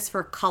she's famous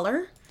for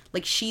color.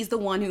 Like, she's the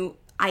one who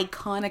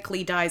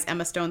iconically dyes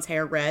Emma Stone's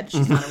hair red.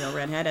 She's not a real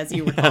redhead, as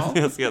you recall.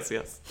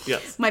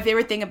 Yes. My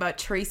favorite thing about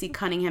Tracy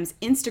Cunningham's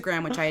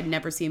Instagram, which I had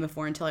never seen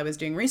before until I was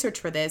doing research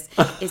for this,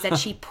 is that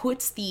she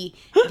puts the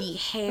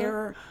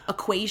hair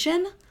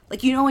equation.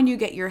 Like, you know when you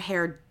get your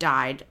hair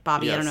dyed,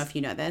 Bobby, I don't know if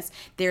you know this,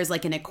 there's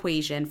like an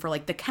equation for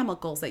like the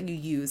chemicals that you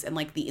use and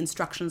like the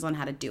instructions on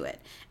how to do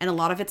it. And a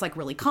lot of it's like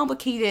really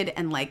complicated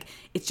and like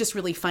it's just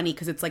really funny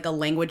because it's like a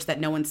language that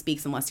no one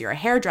speaks unless you're a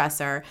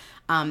hairdresser.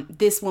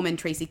 This woman,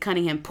 Tracy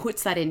Cunningham,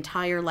 puts that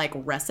entire like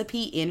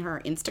recipe in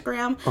her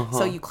Instagram.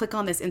 So you click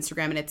on this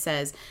Instagram and it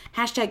says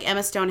hashtag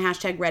Emma Stone,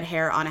 hashtag red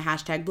hair on a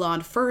hashtag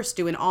blonde. First,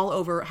 do an all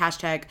over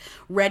hashtag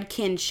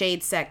redkin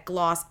shade sec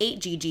gloss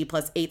 8GG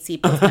plus 8C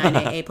plus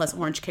 9AA plus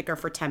orange kicker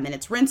for 10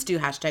 minutes. Rinse, do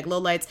hashtag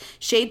lowlights,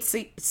 shade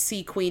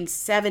C Queen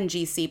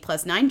 7GC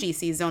plus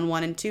 9GC zone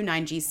 1 and 2,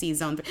 9GC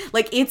zone 3.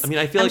 Like it's, I mean,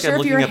 I feel like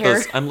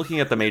I'm looking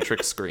at the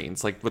Matrix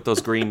screens, like with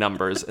those green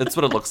numbers. It's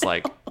what it looks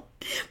like.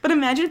 But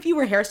imagine if you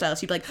were a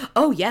hairstylist, you'd be like,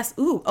 oh, yes,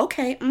 ooh,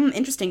 okay,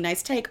 interesting,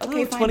 nice take.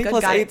 Okay, fine, 20 good,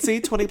 plus got it.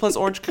 8C, 20 plus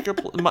orange kicker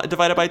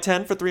divided by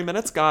 10 for 3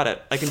 minutes. Got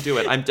it. I can do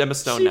it. I'm Emma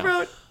Stone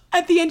now.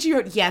 At the end, she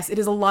wrote, yes, it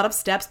is a lot of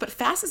steps, but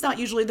fast is not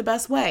usually the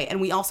best way.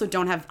 And we also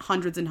don't have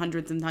hundreds and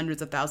hundreds and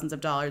hundreds of thousands of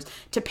dollars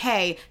to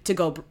pay to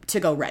go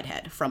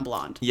redhead from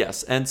blonde.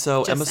 Yes, and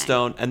so Just Emma saying.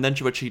 Stone, and then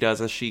what she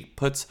does is she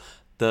puts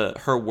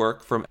her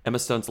work from Emma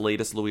Stone's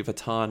latest Louis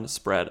Vuitton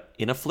spread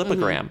in a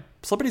flipogram.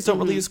 Celebrities don't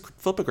really use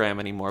flipogram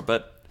anymore,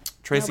 but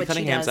Tracy but she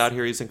Cunningham's does. out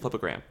here using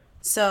flipogram.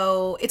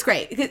 So it's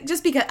great.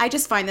 Just because I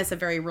just find this a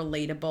very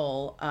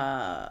relatable,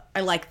 I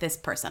like this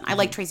person. I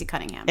like Tracy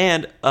Cunningham.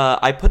 And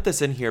I put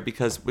this in here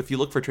because if you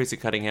look for Tracy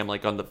Cunningham,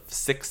 like on the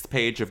 6th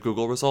page of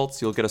Google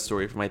results, you'll get a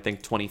story from, I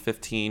think,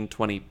 2015,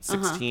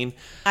 2016.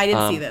 I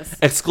didn't see this.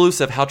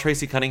 Exclusive, how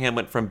Tracy Cunningham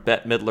went from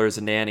Bette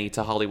Midler's nanny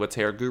to Hollywood's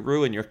hair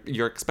guru, and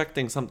you're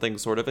expecting something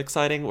sort of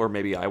exciting, or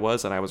maybe I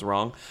was, and I was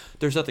wrong.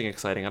 There's nothing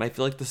exciting, and I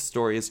feel like this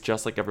story is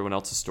just like everyone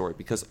else's story,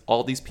 because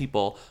all these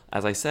people,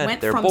 as I said, Went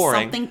they're from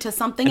boring. something to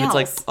something and else.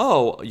 it's like,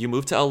 oh, you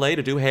moved to LA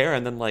to do hair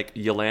and then like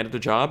you landed a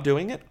job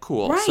doing it?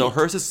 Cool. Right. So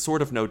hers is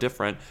sort of no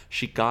different.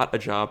 She got a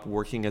job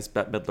working as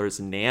Bette Midler's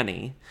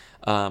nanny.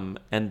 And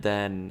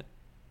then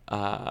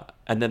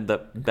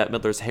the Bette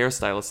Midler's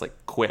hairstylist like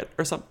quit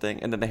or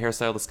something. And then the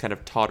hairstylist kind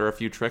of taught her a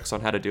few tricks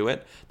on how to do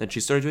it. Then she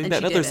started doing And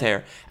Bette she did Midler's it.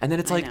 hair. And then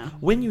it's I like, know.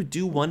 when you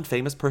do one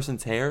famous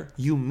person's hair,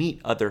 you meet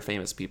other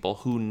famous people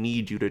who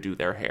need you to do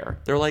their hair.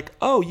 They're like,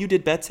 oh, you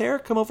did Bette's hair?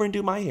 Come over and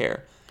do my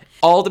hair.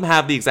 All of them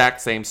have the exact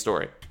same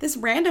story. This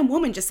random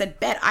woman just said,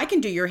 Bet, I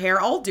can do your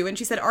hair. I'll do it. And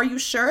she said, are you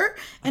sure?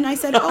 And I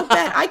said, oh,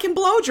 Bet, I can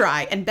blow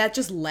dry. And Bet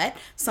just let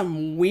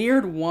some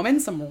weird woman,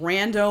 some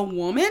rando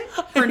woman,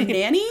 her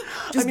nanny,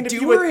 just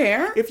do her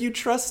hair. If you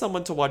trust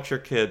someone to watch your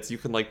kids, you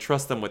can like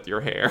trust them with your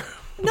hair.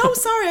 No,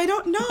 sorry, I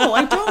don't know.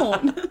 I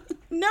don't.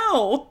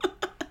 No.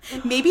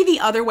 Maybe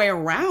the other way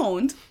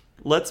around.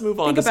 Let's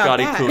move on Think to about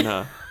Scotty that.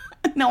 Kuna.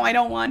 No, I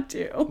don't want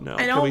to. No,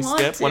 I don't can we want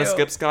skip? to. Want to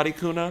skip Scotty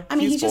Kuna? I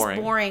mean, he's boring.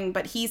 just boring,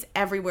 but he's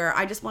everywhere.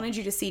 I just wanted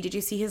you to see. Did you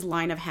see his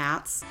line of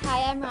hats?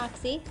 Hi, I'm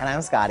Roxy. And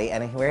I'm Scotty,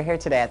 and we're here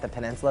today at the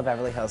Peninsula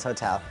Beverly Hills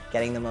Hotel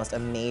getting the most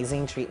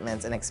amazing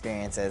treatments and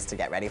experiences to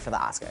get ready for the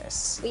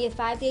Oscars. We have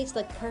 5 days to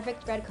look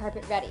perfect red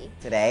carpet ready.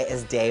 Today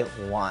is day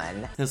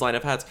 1. His line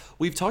of hats.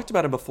 We've talked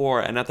about him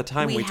before, and at the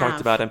time we talked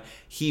have. about him,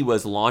 he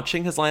was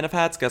launching his line of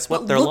hats. Guess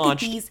what? But They're look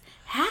launched. at these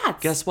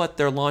hats. Guess what?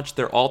 They're launched.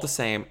 They're all the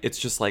same. It's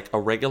just like a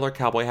regular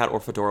cowboy hat or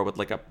fedora with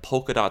like a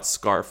polka dot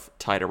scarf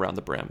tied around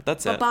the brim.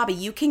 That's But it. Bobby,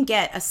 you can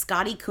get a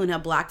Scotty Kuna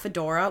black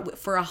fedora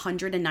for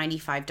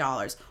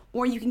 $195,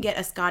 or you can get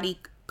a Scotty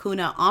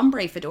Kuna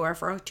ombre fedora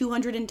for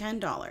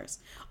 $210.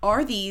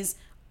 Are these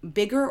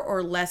bigger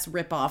or less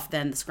ripoff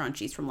than the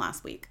scrunchies from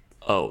last week?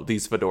 Oh,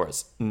 these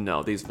fedoras.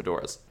 No, these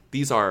fedoras.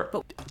 These are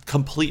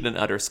complete and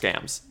utter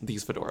scams.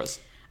 These fedoras.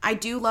 I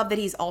do love that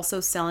he's also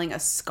selling a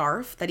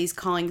scarf that he's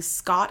calling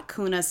Scott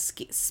Kuna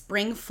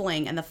Spring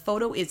Fling, and the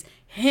photo is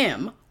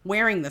him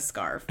wearing the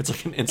scarf. It's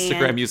like an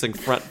Instagram using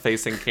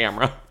front-facing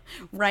camera.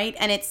 Right?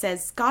 And it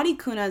says, Scotty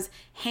Kuna's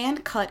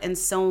hand-cut and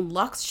sewn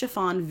luxe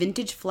chiffon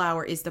vintage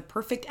flower is the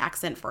perfect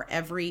accent for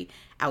every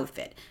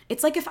outfit.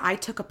 It's like if I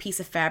took a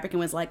piece of fabric and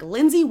was like,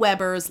 Lindsay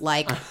Weber's,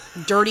 like,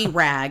 dirty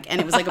rag, and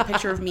it was like a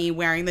picture of me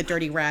wearing the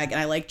dirty rag, and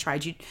I, like,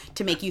 tried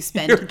to make you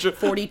spend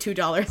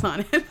 $42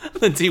 on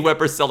it. Lindsay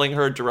Weber selling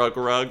her drug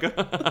rug.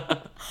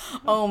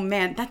 Oh,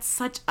 man, that's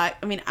such... I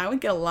mean, I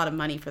would get a lot of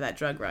money for that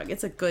drug rug.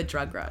 It's a good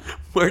drug rug.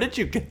 Where did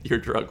you get your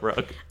drug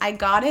rug? I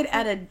got it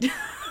at a...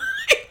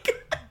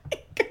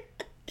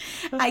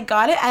 I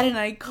got it at an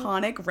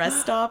iconic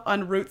rest stop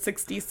on Route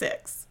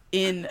 66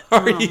 in...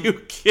 Are you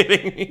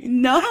kidding me?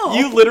 No.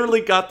 You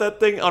literally got that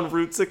thing on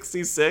Route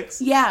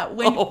 66? Yeah.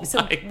 When God.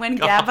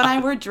 Gav and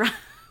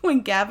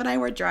I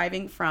were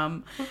driving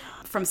from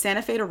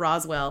Santa Fe to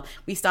Roswell,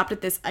 we stopped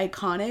at this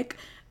iconic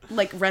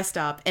like rest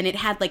stop, and it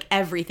had like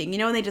everything. You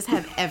know when they just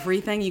have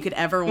everything you could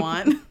ever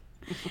want?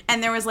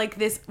 And there was like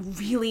this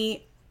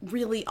really,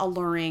 really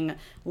alluring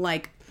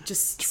like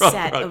just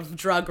set of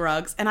drug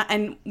rugs,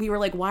 and we were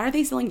like, why are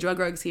they selling drug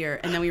rugs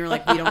here? And then we were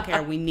like, we don't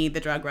care, we need the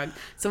drug rug.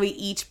 So we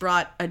each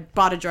bought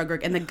a drug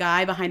rug, and the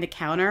guy behind the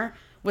counter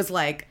was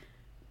like,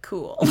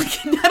 cool.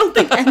 I don't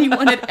think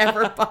anyone had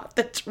ever bought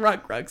the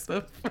drug rugs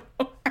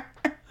before.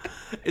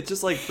 It's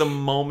just like the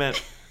moment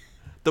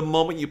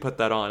you put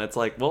that on, it's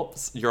like, well,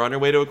 you're on your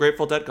way to a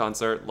Grateful Dead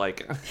concert.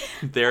 Like,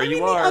 there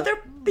you are.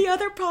 The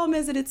other problem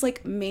is that it's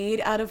like made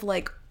out of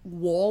like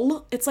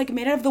wool. It's like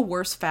made out of the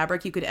worst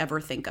fabric you could ever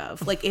think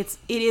of. Like it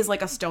is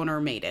like a stoner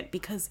made it,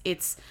 because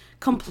it's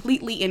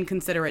completely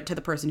inconsiderate to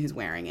the person who's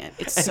wearing it.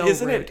 It's so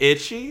Isn't rude. it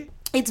itchy?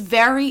 It's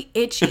very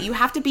itchy. You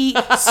have to be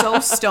so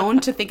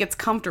stoned to think it's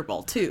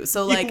comfortable too.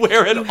 So like you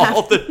wear it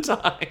all the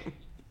time.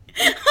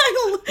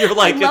 You're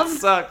like, it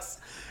sucks.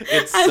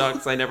 It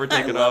sucks. I never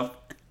take it off.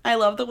 I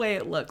love the way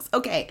it looks.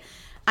 Okay.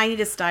 I need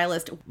a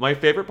stylist. My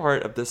favorite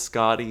part of this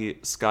Scotty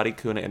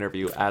Kuna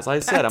interview, as I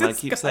said, I'm gonna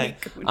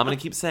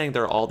keep saying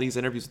there are all these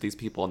interviews with these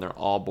people and they're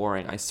all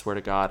boring. I swear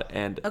to God.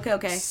 And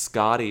okay.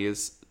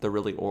 Scotty's the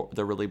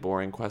really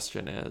boring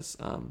question is,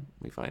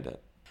 we find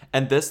it.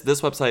 And this is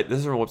from a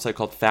website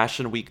called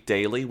Fashion Week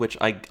Daily, which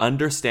I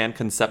understand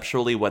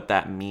conceptually what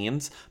that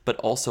means, but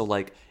also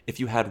like if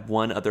you had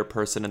one other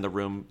person in the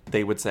room,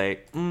 they would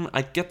say,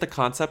 I get the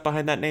concept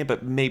behind that name,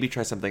 but maybe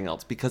try something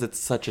else because it's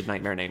such a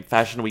nightmare name.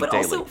 Fashion Week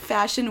Daily. But also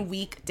Fashion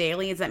Week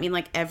Daily, does that mean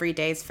like every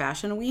day is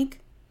Fashion Week?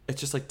 It's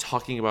just like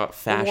talking about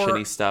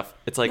fashion-y stuff.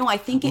 It's like, no, I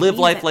think live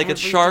life like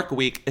it's Shark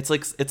Week. It's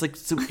like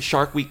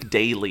Shark Week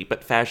Daily,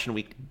 but Fashion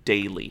Week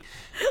Daily.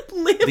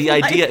 The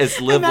idea is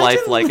live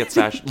life like it's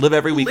fashion. Live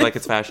every week like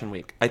it's Fashion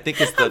Week. I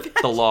think it's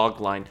the log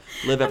line.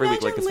 Live every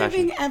week like it's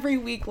Fashion Week. Living every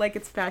week like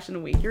it's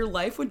Fashion Week. Your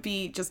life would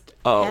be just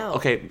hell.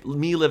 Okay.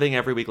 Me living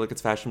every week like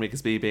it's Fashion Week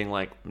is me being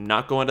like, I'm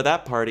not going to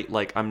that party.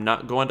 Like, I'm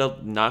not going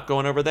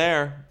over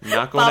there. I'm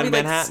not going to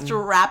Manhattan. Like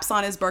straps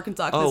on his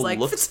Birkenstocks. Oh, like,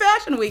 it's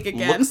Fashion Week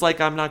again. Looks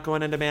like I'm not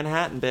going into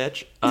Manhattan,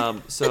 bitch.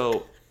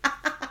 So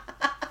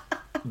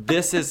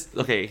this is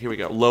okay. Here we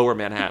go. Lower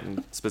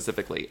Manhattan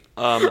specifically.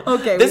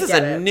 Okay, this is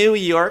a New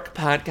York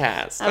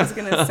podcast. I was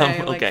gonna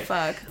say, okay.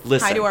 Fuck.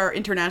 Listen, hi to our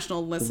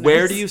international listeners.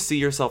 Where do you see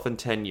yourself in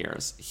 10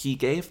 years? He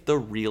gave the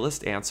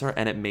realest answer,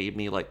 and it made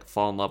me like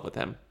fall in love with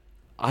him.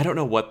 I don't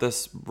know what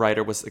this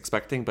writer was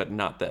expecting, but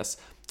not this.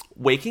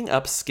 Waking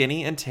up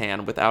skinny and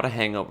tan without a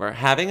hangover,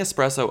 having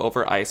espresso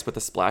over ice with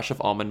a splash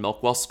of almond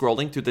milk while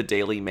scrolling through the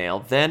Daily Mail,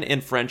 then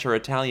in French or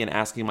Italian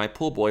asking my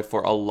pool boy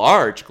for a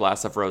large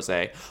glass of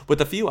rosé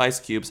with a few ice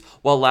cubes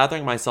while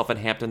lathering myself in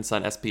Hampton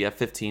Sun SPF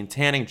 15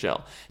 tanning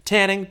gel.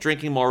 Tanning,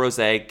 drinking more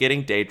rosé,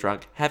 getting day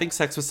drunk, having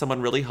sex with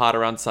someone really hot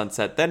around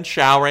sunset, then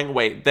showering,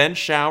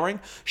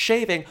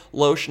 shaving,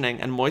 lotioning,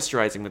 and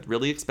moisturizing with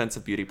really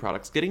expensive beauty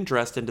products, getting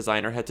dressed in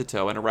designer head to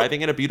toe, and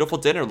arriving at a beautiful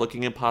dinner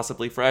looking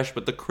impossibly fresh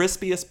with the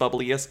crispiest,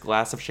 bubbliest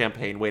glass of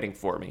champagne waiting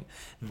for me.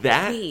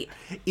 That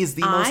is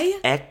the most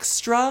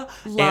extra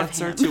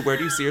answer to where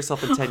do you see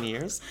yourself in 10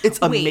 years? It's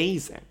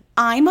amazing.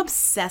 I'm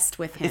obsessed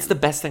with him. It's the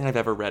best thing I've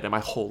ever read in my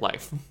whole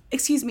life.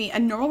 Excuse me, a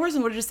normal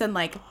person would have just said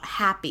like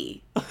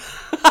happy. Do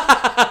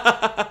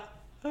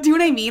you know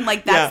what I mean?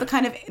 Like that's the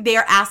kind of, they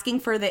are asking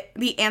for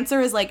the answer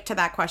is like to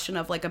that question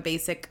of like a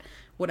basic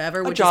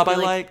whatever. A job I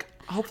like.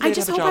 Hopefully I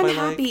just hope I'm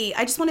happy.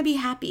 I just want to be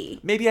happy.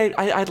 Maybe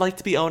I'd like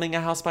to be owning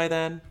a house by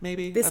then.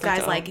 Maybe this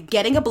guy's like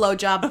getting a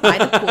blowjob by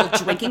the pool,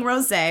 drinking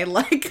rosé,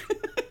 like.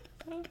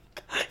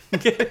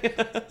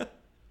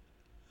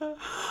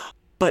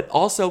 But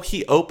also,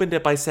 he opened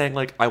it by saying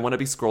like, "I want to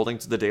be scrolling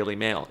to the Daily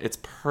Mail." It's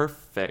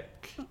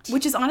perfect.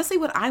 Which is honestly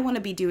what I want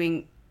to be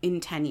doing in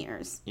 10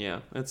 years.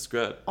 Yeah, it's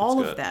good.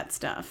 All of that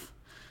stuff.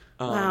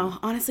 Wow,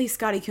 honestly,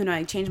 Scotty Kuna,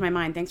 I changed my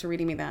mind. Thanks for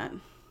reading me that.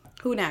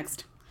 Who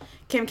next?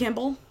 Kim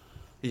Kimble.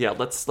 Yeah,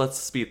 let's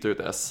speed through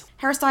this.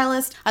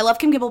 Hairstylist. I love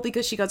Kim Kimble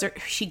because she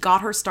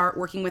got her start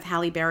working with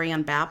Halle Berry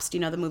on Baps. Do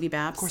you know the movie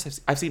Baps? Of course,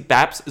 I've seen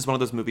Baps is one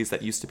of those movies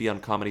that used to be on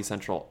Comedy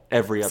Central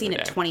every other day. I've seen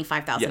it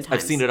 25,000 times.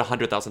 I've seen it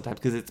 100,000 times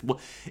because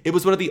it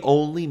was one of the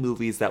only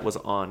movies that was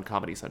on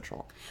Comedy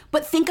Central.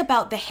 But think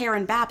about the hair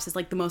in Baps is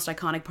like the most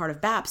iconic part of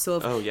Baps.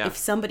 So if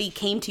somebody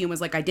came to you and was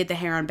like, I did the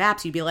hair on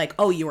Baps, you'd be like,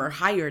 oh, you are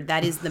hired.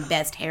 That is the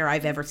best hair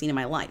I've ever seen in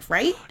my life,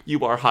 right?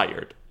 You are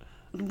hired.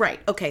 Right.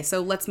 Okay, so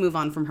let's move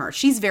on from her.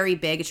 She's very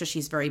big. It's just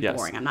she's very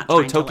boring. I'm not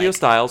trying Tokyo to, like,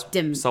 Styles,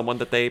 someone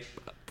that they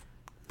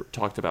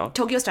talked about.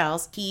 Tokyo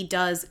Styles. He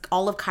does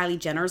all of Kylie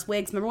Jenner's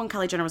wigs. Remember when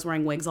Kylie Jenner was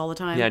wearing wigs all the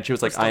time? Yeah, and she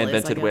was like, I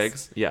invented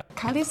wigs. Yeah.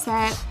 Kylie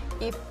said,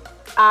 if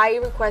I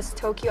request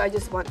Tokyo, I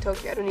just want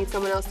Tokyo. I don't need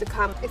someone else to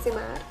come. Is he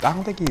mad? I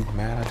don't think he's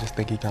mad. I just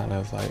think he kind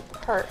of is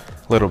like... hurt.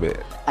 A little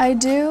bit. I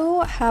do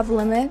have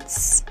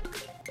limits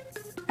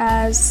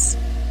as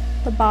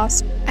the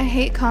boss. I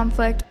hate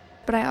conflict.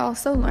 But I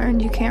also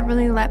learned you can't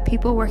really let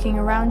people working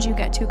around you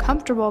get too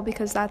comfortable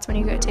because that's when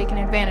you get taken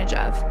advantage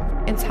of.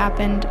 It's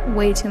happened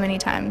way too many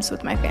times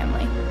with my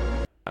family.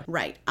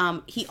 Right.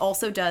 He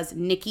also does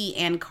Nicki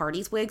and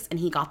Cardi's wigs, and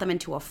he got them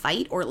into a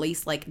fight, or at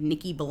least, like,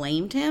 Nicki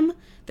blamed him.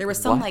 There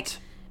was some, like...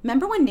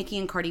 Remember when Nicki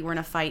and Cardi were in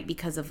a fight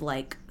because of,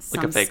 like,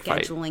 some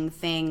scheduling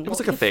thing? It was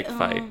like a fake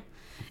fight.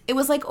 It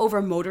was, like,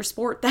 over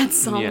motorsport, that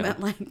song that,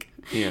 like...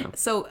 Yeah.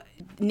 So,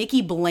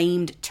 Nicki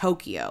blamed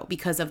Tokyo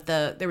because of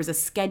there was a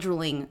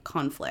scheduling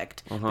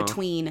conflict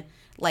between,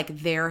 like,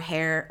 their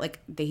hair, like,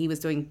 he was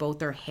doing both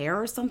their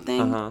hair or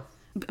something.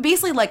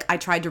 Basically, like, I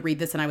tried to read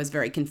this and I was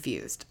very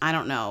confused. I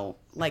don't know,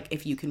 like,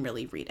 if you can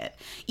really read it.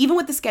 Even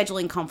with the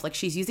scheduling conflict,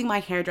 she's using my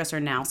hairdresser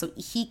now, so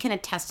he can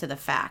attest to the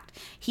fact.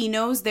 He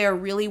knows there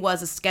really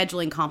was a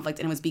scheduling conflict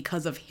and it was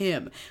because of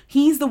him.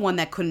 He's the one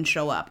that couldn't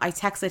show up. I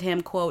texted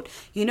him, quote,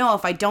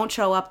 if I don't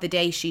show up the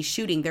day she's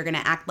shooting, they're going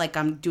to act like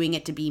I'm doing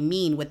it to be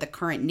mean with the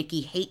current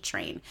Nicki hate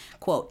train.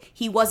 Quote,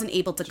 he wasn't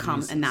able to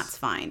come and that's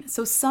fine.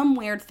 So some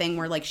weird thing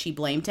where, like, she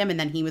blamed him and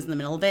then he was in the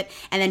middle of it.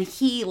 And then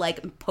he,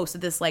 like, posted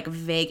this, like,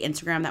 vague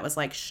Instagram that was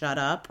like, shut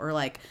up, or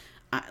like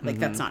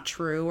that's not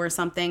true or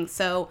something.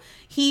 So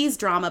he's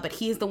drama, but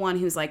he's the one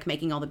who's, like,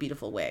 making all the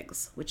beautiful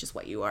wigs, which is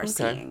what you are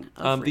seeing.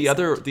 The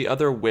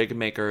other wig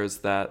makers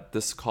that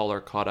this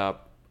caller caught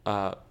up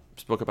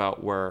spoke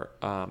about were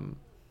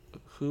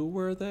who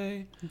were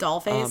they?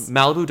 Dollface,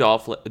 Malibu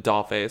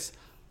Dollface.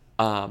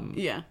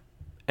 Yeah.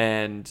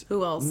 And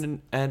who else?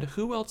 And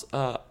who else?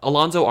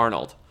 Alonzo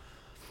Arnold.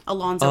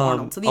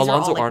 Arnold. So these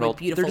are all, like,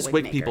 beautiful. They're just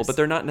wig people, but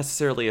they're not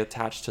necessarily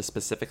attached to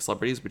specific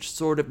celebrities, which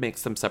sort of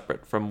makes them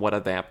separate from what a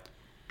vamp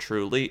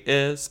truly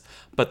is.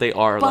 But they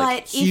are,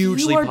 like,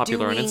 hugely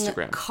popular on Instagram. But if you are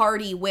doing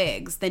Cardi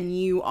wigs, then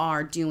you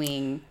are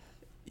doing.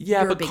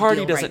 Yeah, but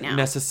Cardi doesn't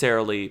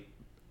necessarily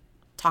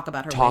talk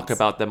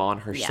about them on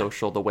her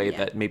social the way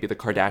that maybe the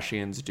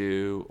Kardashians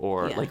do,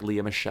 or like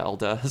Leah Michelle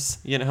does.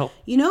 You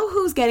know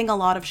who's getting a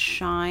lot of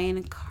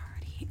shine?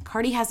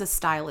 Cardi has a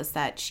stylist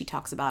that she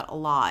talks about a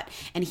lot,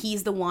 and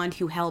he's the one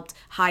who helped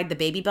hide the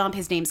baby bump.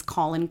 His name's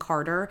Colin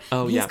Carter.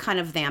 He's kind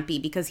of vampy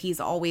because he's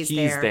always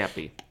there.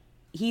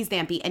 He's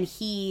vampy, and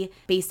he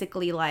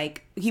basically,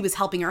 like, he was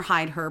helping her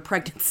hide her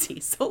pregnancy.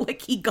 So,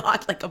 like, he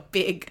got, like,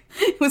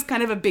 it was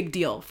kind of a big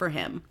deal for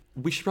him.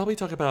 We should probably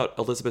talk about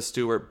Elizabeth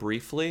Stewart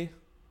briefly.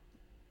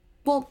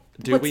 Well,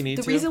 do we need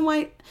the to? reason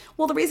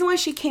why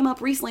she came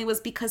up recently was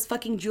because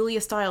fucking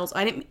Julia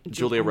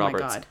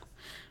Roberts. My God.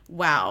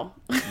 Wow.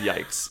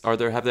 Yikes.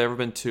 Have there ever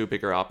been two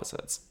bigger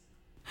opposites?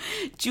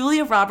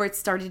 Julia Roberts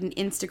started an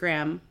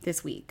Instagram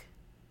this week.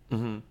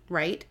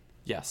 Right?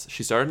 Yes.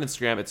 She started an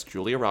Instagram. It's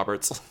Julia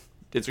Roberts.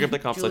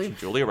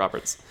 Instagram.com/Julia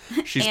Roberts.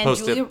 She's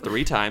posted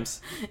 3 times.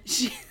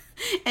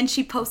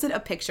 She posted a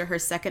picture. Her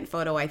second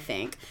photo, I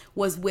think,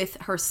 was with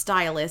her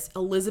stylist,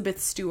 Elizabeth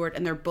Stewart,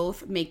 and they're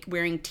both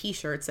wearing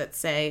T-shirts that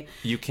say,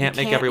 "You can't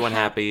make everyone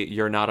happy.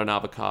 You're not an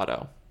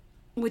avocado."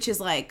 Which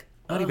is, like,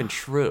 not even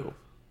true.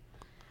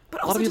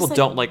 But a lot of people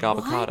don't like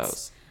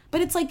avocados. But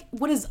it's like,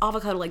 what is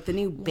avocado, like the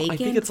new bacon? I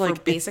think it's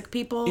like basic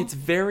people. It's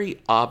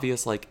very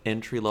obvious, like,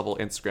 entry-level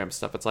Instagram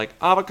stuff. It's like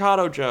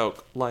avocado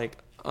joke, like,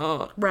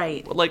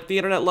 right, like the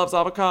internet loves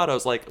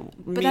avocados, like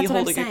me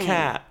holding a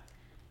cat.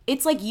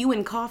 It's like you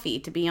and coffee,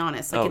 to be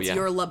honest. Like, it's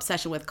your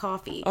obsession with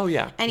coffee. Oh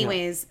yeah.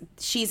 Anyways,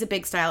 she's a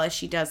big stylist.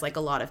 She does, like,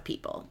 a lot of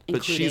people.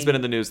 But she's been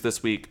in the news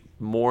this week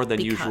more than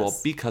usual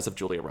because of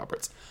Julia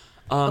Roberts.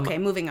 Okay,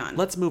 moving on.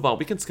 Let's move on.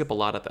 We can skip a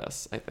lot of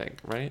this, I think,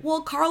 right?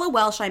 Well, Carla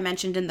Welsh, I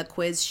mentioned in the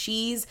quiz,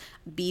 she's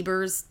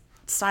Bieber's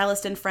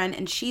stylist and friend,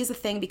 and she's a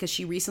thing because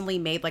she recently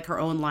made, like, her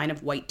own line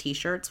of white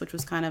T-shirts, which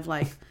was kind of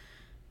like...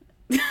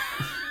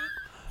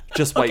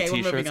 Just white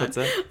T-shirts, that's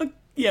it?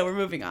 Yeah, we're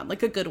moving on.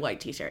 Like a good white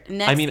T-shirt.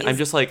 I'm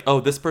just like, oh,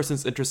 this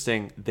person's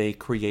interesting. They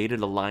created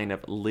a line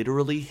of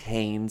literally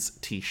Hanes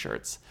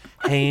T-shirts.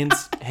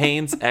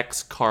 Hanes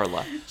X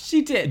Carla.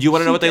 She did. You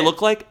want to know what they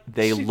look like?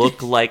 They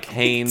look like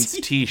Hanes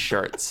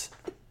T-shirts.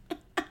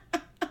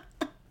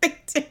 They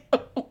do.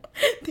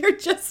 They're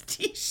just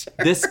T-shirts.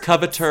 This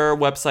Coveteur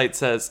website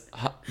says,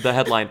 the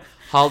headline,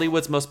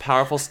 Hollywood's most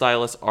powerful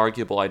stylist,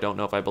 arguable, I don't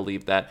know if I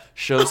believe that,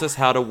 shows us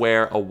how to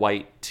wear a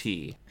white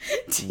tee.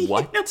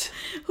 What? You know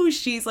who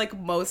she's, like,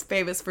 most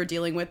famous for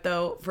dealing with,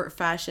 though, for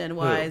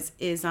fashion-wise,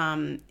 is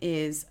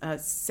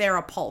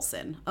Sarah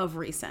Paulson of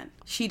Recent.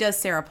 She does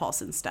Sarah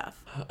Paulson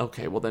stuff.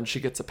 Okay, well, then she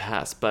gets a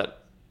pass,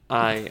 but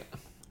I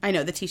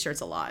know, the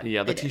T-shirt's a lot.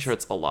 Yeah, the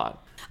T-shirt's a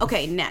lot.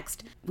 Okay,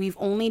 next. We've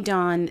only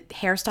done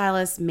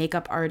hairstylists,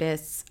 makeup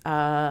artists,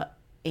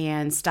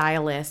 and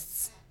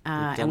stylists.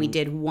 And we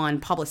did one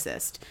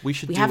publicist. We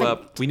need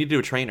to do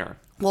a trainer.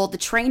 Well, the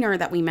trainer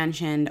that we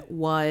mentioned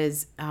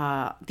was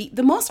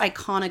the most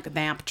iconic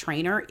vamp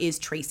trainer is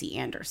Tracy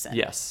Anderson.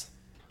 Yes.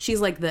 She's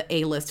like the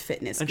A-list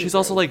fitness and guru. She's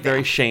also, like,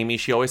 very shamey.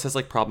 She always has,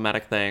 like,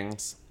 problematic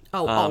things.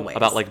 Oh, always.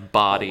 About, like,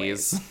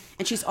 bodies. Always.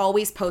 And she's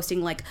always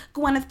posting, like,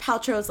 Gwyneth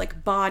Paltrow's,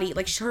 like, body,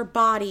 like, her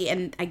body.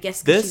 And I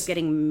guess because she's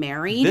getting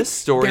married. This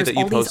story that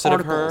you posted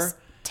of her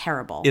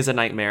terrible. Is a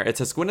nightmare. It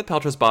says Gwyneth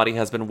Paltrow's body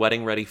has been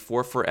wedding ready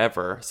for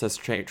forever, says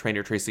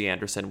trainer Tracy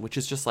Anderson, which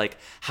is just like,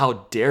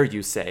 how dare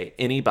you say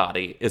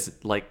anybody is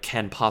like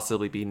can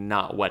possibly be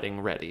not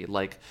wedding ready?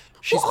 Like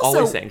she's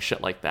always saying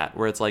shit like that,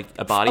 where it's like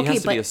a body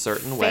has to be a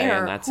certain way,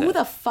 and that's Who it.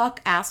 the fuck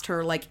asked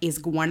her, like, is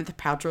Gwyneth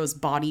Paltrow's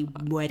body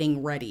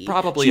wedding ready?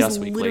 Probably She's Us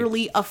Weekly.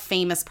 literally a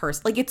famous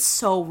person. Like, it's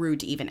so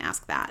rude to even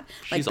ask that.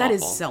 Like, She's that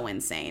is awful. so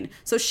insane.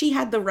 So she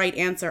had the right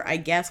answer, I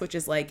guess, which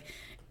is like,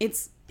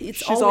 she's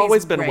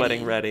always been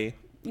wedding ready.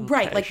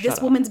 Right, Okay, like shut this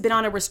up. woman's been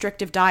on a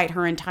restrictive diet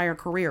her entire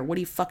career. What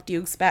do you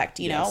expect?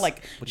 You know, Yes.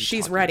 like What are you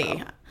she's talking ready.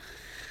 about?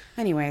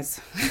 Anyways,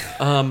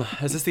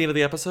 Is this the end of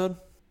the episode?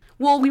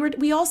 well,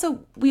 we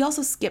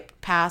also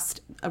skipped past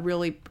a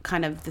really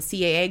kind of the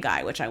CAA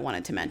guy, which I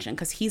wanted to mention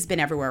because he's been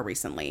everywhere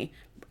recently.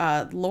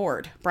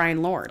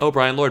 Brian Lord. Oh,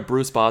 Brian Lord,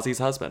 Bruce Bozzi's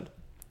husband.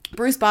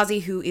 Bruce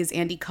Bozzi, who is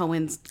Andy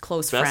Cohen's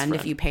close Best friend,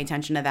 if friend. you pay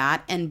attention to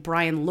that, and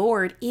Brian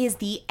Lord is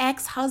the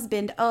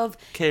ex-husband of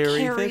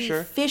Carrie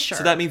Fisher.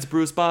 So that means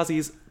Bruce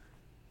Bozzi's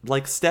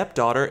like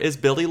stepdaughter is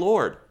Billy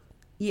Lord.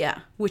 Yeah,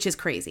 which is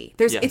crazy.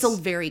 It's Yes. a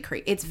very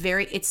crazy.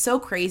 It's so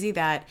crazy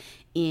that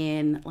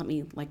let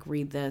me like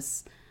read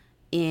this.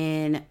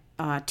 In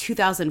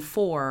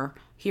 2004,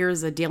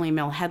 here's a Daily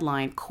Mail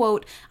headline,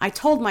 quote, "I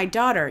told my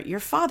daughter, your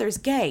father's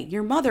gay,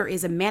 your mother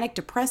is a manic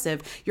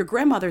depressive, your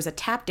grandmother's a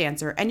tap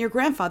dancer, and your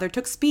grandfather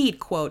took speed,"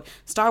 quote,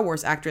 Star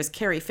Wars actress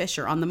Carrie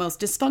Fisher on the most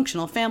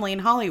dysfunctional family in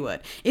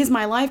Hollywood. Is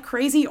my life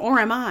crazy or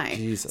am I?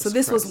 Jesus So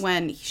this was Christ.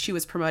 when she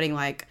was promoting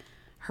like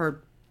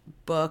her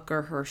book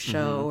or her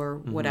show or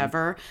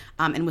whatever,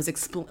 and was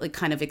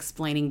kind of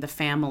explaining the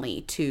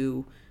family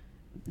to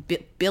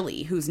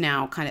Billy, who's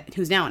now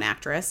an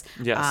actress,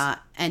 Yes.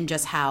 and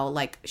just how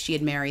like she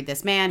had married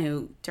this man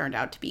who turned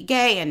out to be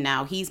gay, and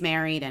now he's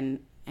married, and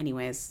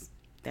anyways,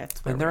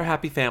 that's where And they're a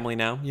happy family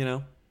now, you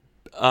know.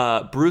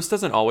 Bruce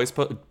doesn't always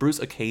Bruce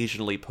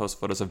occasionally posts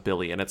photos of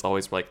Billy, and it's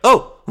always like,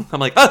 oh, I'm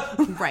like,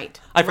 oh, right.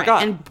 I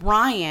forgot. And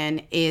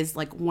Brian is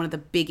like one of the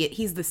biggest.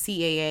 He's the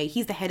CAA.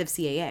 He's the head of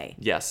CAA.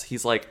 Yes,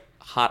 he's like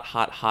hot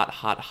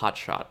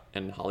shot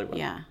in Hollywood.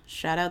 Yeah.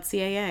 Shout out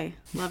CAA.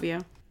 Love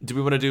you. Do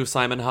we want to do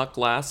Simon Huck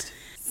last?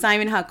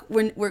 Simon Huck,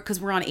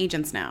 because we're on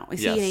agents now.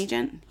 Is Yes. he an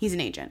agent? He's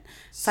an agent.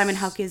 Simon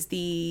Huck is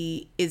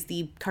the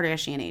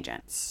Kardashian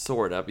agent.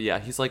 Sort of, yeah.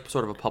 He's like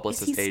sort of a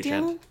publicist Is he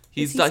agent. still?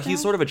 He's Is he he's still?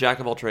 sort of a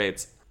jack of all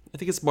trades. I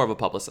think it's more of a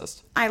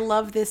publicist. I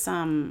love this.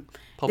 This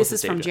Publicist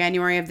is from agent.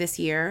 January of this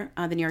year.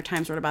 The New York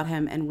Times wrote about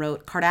him and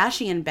wrote,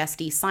 "Kardashian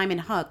bestie Simon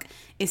Huck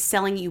is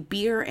selling you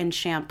beer and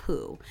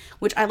shampoo,"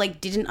 which I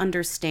like didn't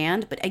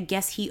understand, but I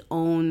guess he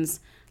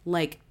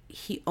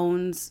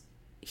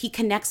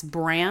connects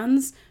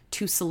brands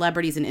to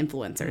celebrities and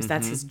influencers.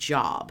 That's his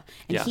job.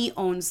 And Yeah. he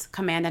owns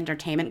Command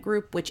Entertainment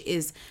Group, which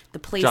is the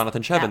place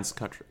Jonathan that Cheban's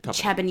company.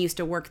 Cheban used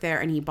to work there,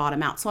 and he bought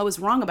him out. So I was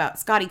wrong about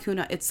Scotty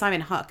Kuna. It's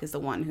Simon Huck is the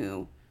one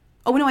who...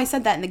 Oh, no, I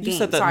said that in the game. You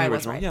said that Sorry, in the I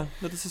was original. right. Yeah,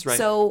 no, this is right.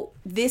 So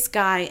this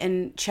guy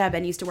and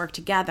Cheban used to work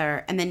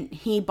together, and then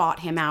he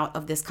bought him out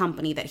of this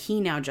company that he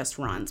now just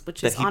runs,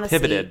 which is honestly...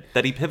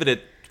 He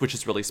pivoted, which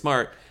is really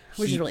smart.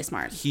 Which is really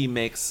smart.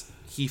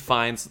 He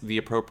finds the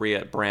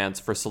appropriate brands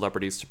for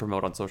celebrities to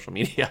promote on social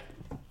media.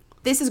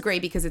 This is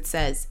great because it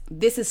says,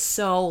 this is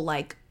so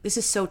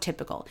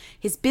typical.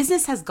 His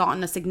business has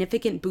gotten a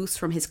significant boost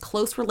from his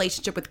close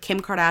relationship with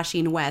Kim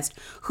Kardashian West,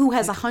 who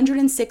has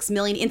 106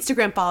 million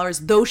Instagram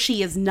followers, though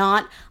she is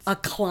not a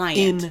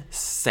client.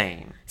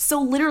 Insane.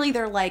 So literally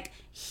they're like,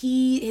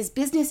 his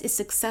business is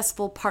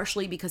successful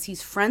partially because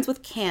he's friends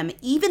with Kim,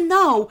 even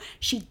though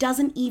she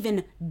doesn't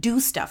even do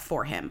stuff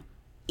for him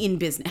in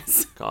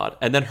business. God.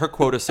 And then her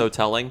quote is so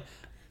telling.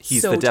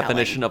 He's So the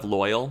definition of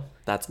loyal.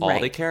 That's all Right.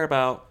 they care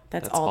about.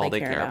 That's all they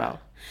care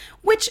about.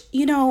 Which,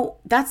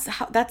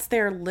 that's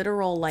their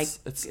literal, like...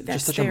 It's that's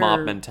just such a their- mob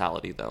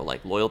mentality, though.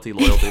 Like, loyalty.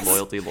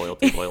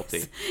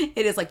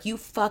 It is like, you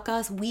fuck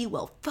us, we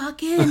will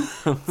fucking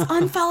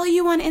unfollow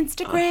you on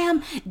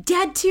Instagram,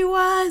 dead to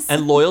us.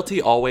 And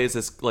loyalty always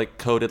is, like,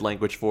 coded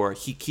language for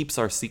he keeps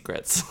our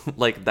secrets.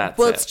 Like, that's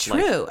Well, it. it's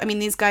Like, true. I mean,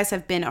 these guys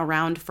have been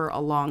around for a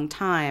long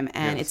time,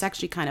 and Yes. it's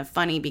actually kind of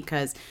funny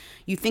because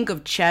you think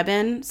of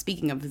Cheban,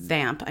 speaking of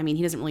Vamp, I mean,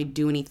 he doesn't really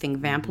do anything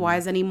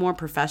Vamp-wise anymore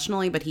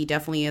professionally, but he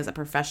definitely is a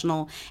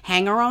professional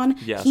hanger-on.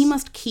 Yes. He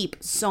must keep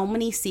so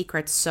many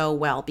secrets so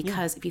well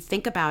because if you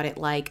think about it,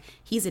 like,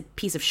 he's a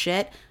piece of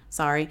shit,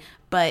 sorry,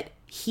 but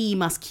he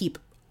must keep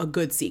a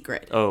good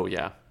secret. Oh,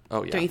 yeah.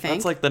 Oh, yeah. Don't you think?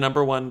 That's, like, the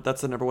number one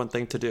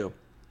thing to do.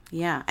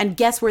 Yeah. And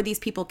guess where these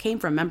people came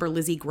from? Remember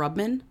Lizzie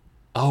Grubman?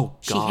 Oh,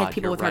 God, She hit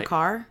people you're with right. her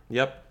car?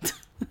 Yep.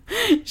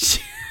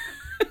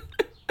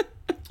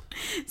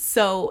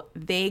 So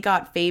they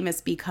got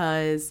famous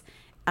because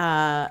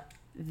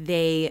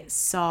they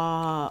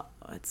saw,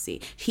 let's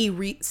see,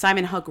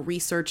 Simon Huck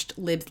researched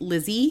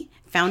Lizzie,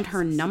 found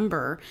her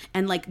number,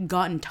 and like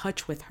got in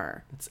touch with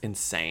her. It's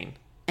insane.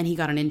 And he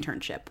got an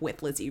internship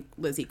with Lizzie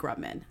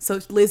Grubman. So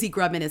Lizzie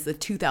Grubman is the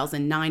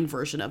 2009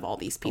 version of all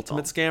these people.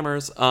 Ultimate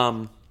scammers.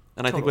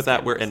 And I think Total with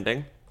that, we're scammers.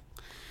 ending.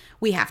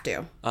 We have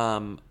to.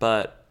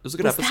 But it was a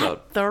good episode.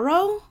 That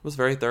thorough? It was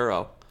very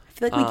thorough.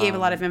 feel like we gave a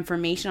lot of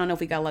information. I don't know if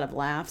we got a lot of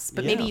laughs,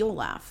 but maybe you'll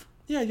laugh.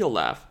 Yeah, you'll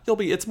laugh.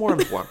 It's more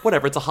informed.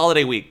 Whatever. It's a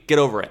holiday week. Get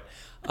over it.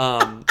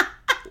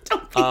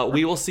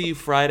 We will see you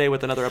Friday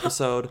with another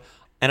episode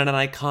and an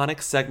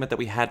iconic segment that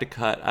we had to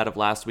cut out of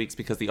last week's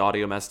because the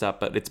audio messed up,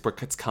 but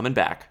it's coming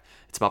back.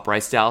 It's about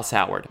Bryce Dallas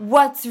Howard.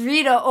 What's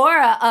Rita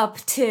Ora up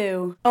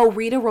to? Oh,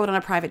 Rita rode on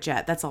a private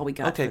jet. That's all we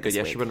got. Okay, good.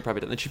 Yeah, she rode on a private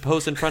jet. And then she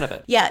posed in front of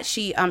it. Yeah,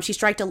 she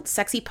striked a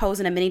sexy pose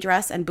in a mini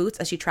dress and boots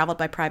as she traveled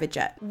by private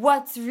jet.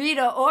 What's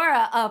Rita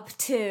Ora up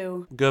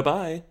to?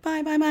 Goodbye.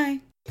 Bye, bye, bye.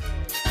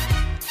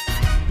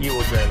 You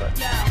will dream it.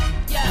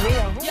 Yo,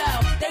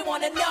 they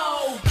wanna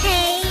know.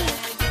 Hey.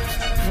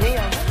 Hey.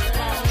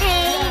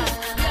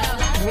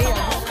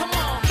 Come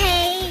on.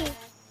 Hey.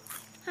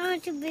 I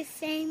want to be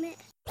famous.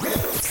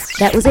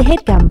 That was a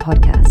HeadGum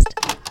podcast.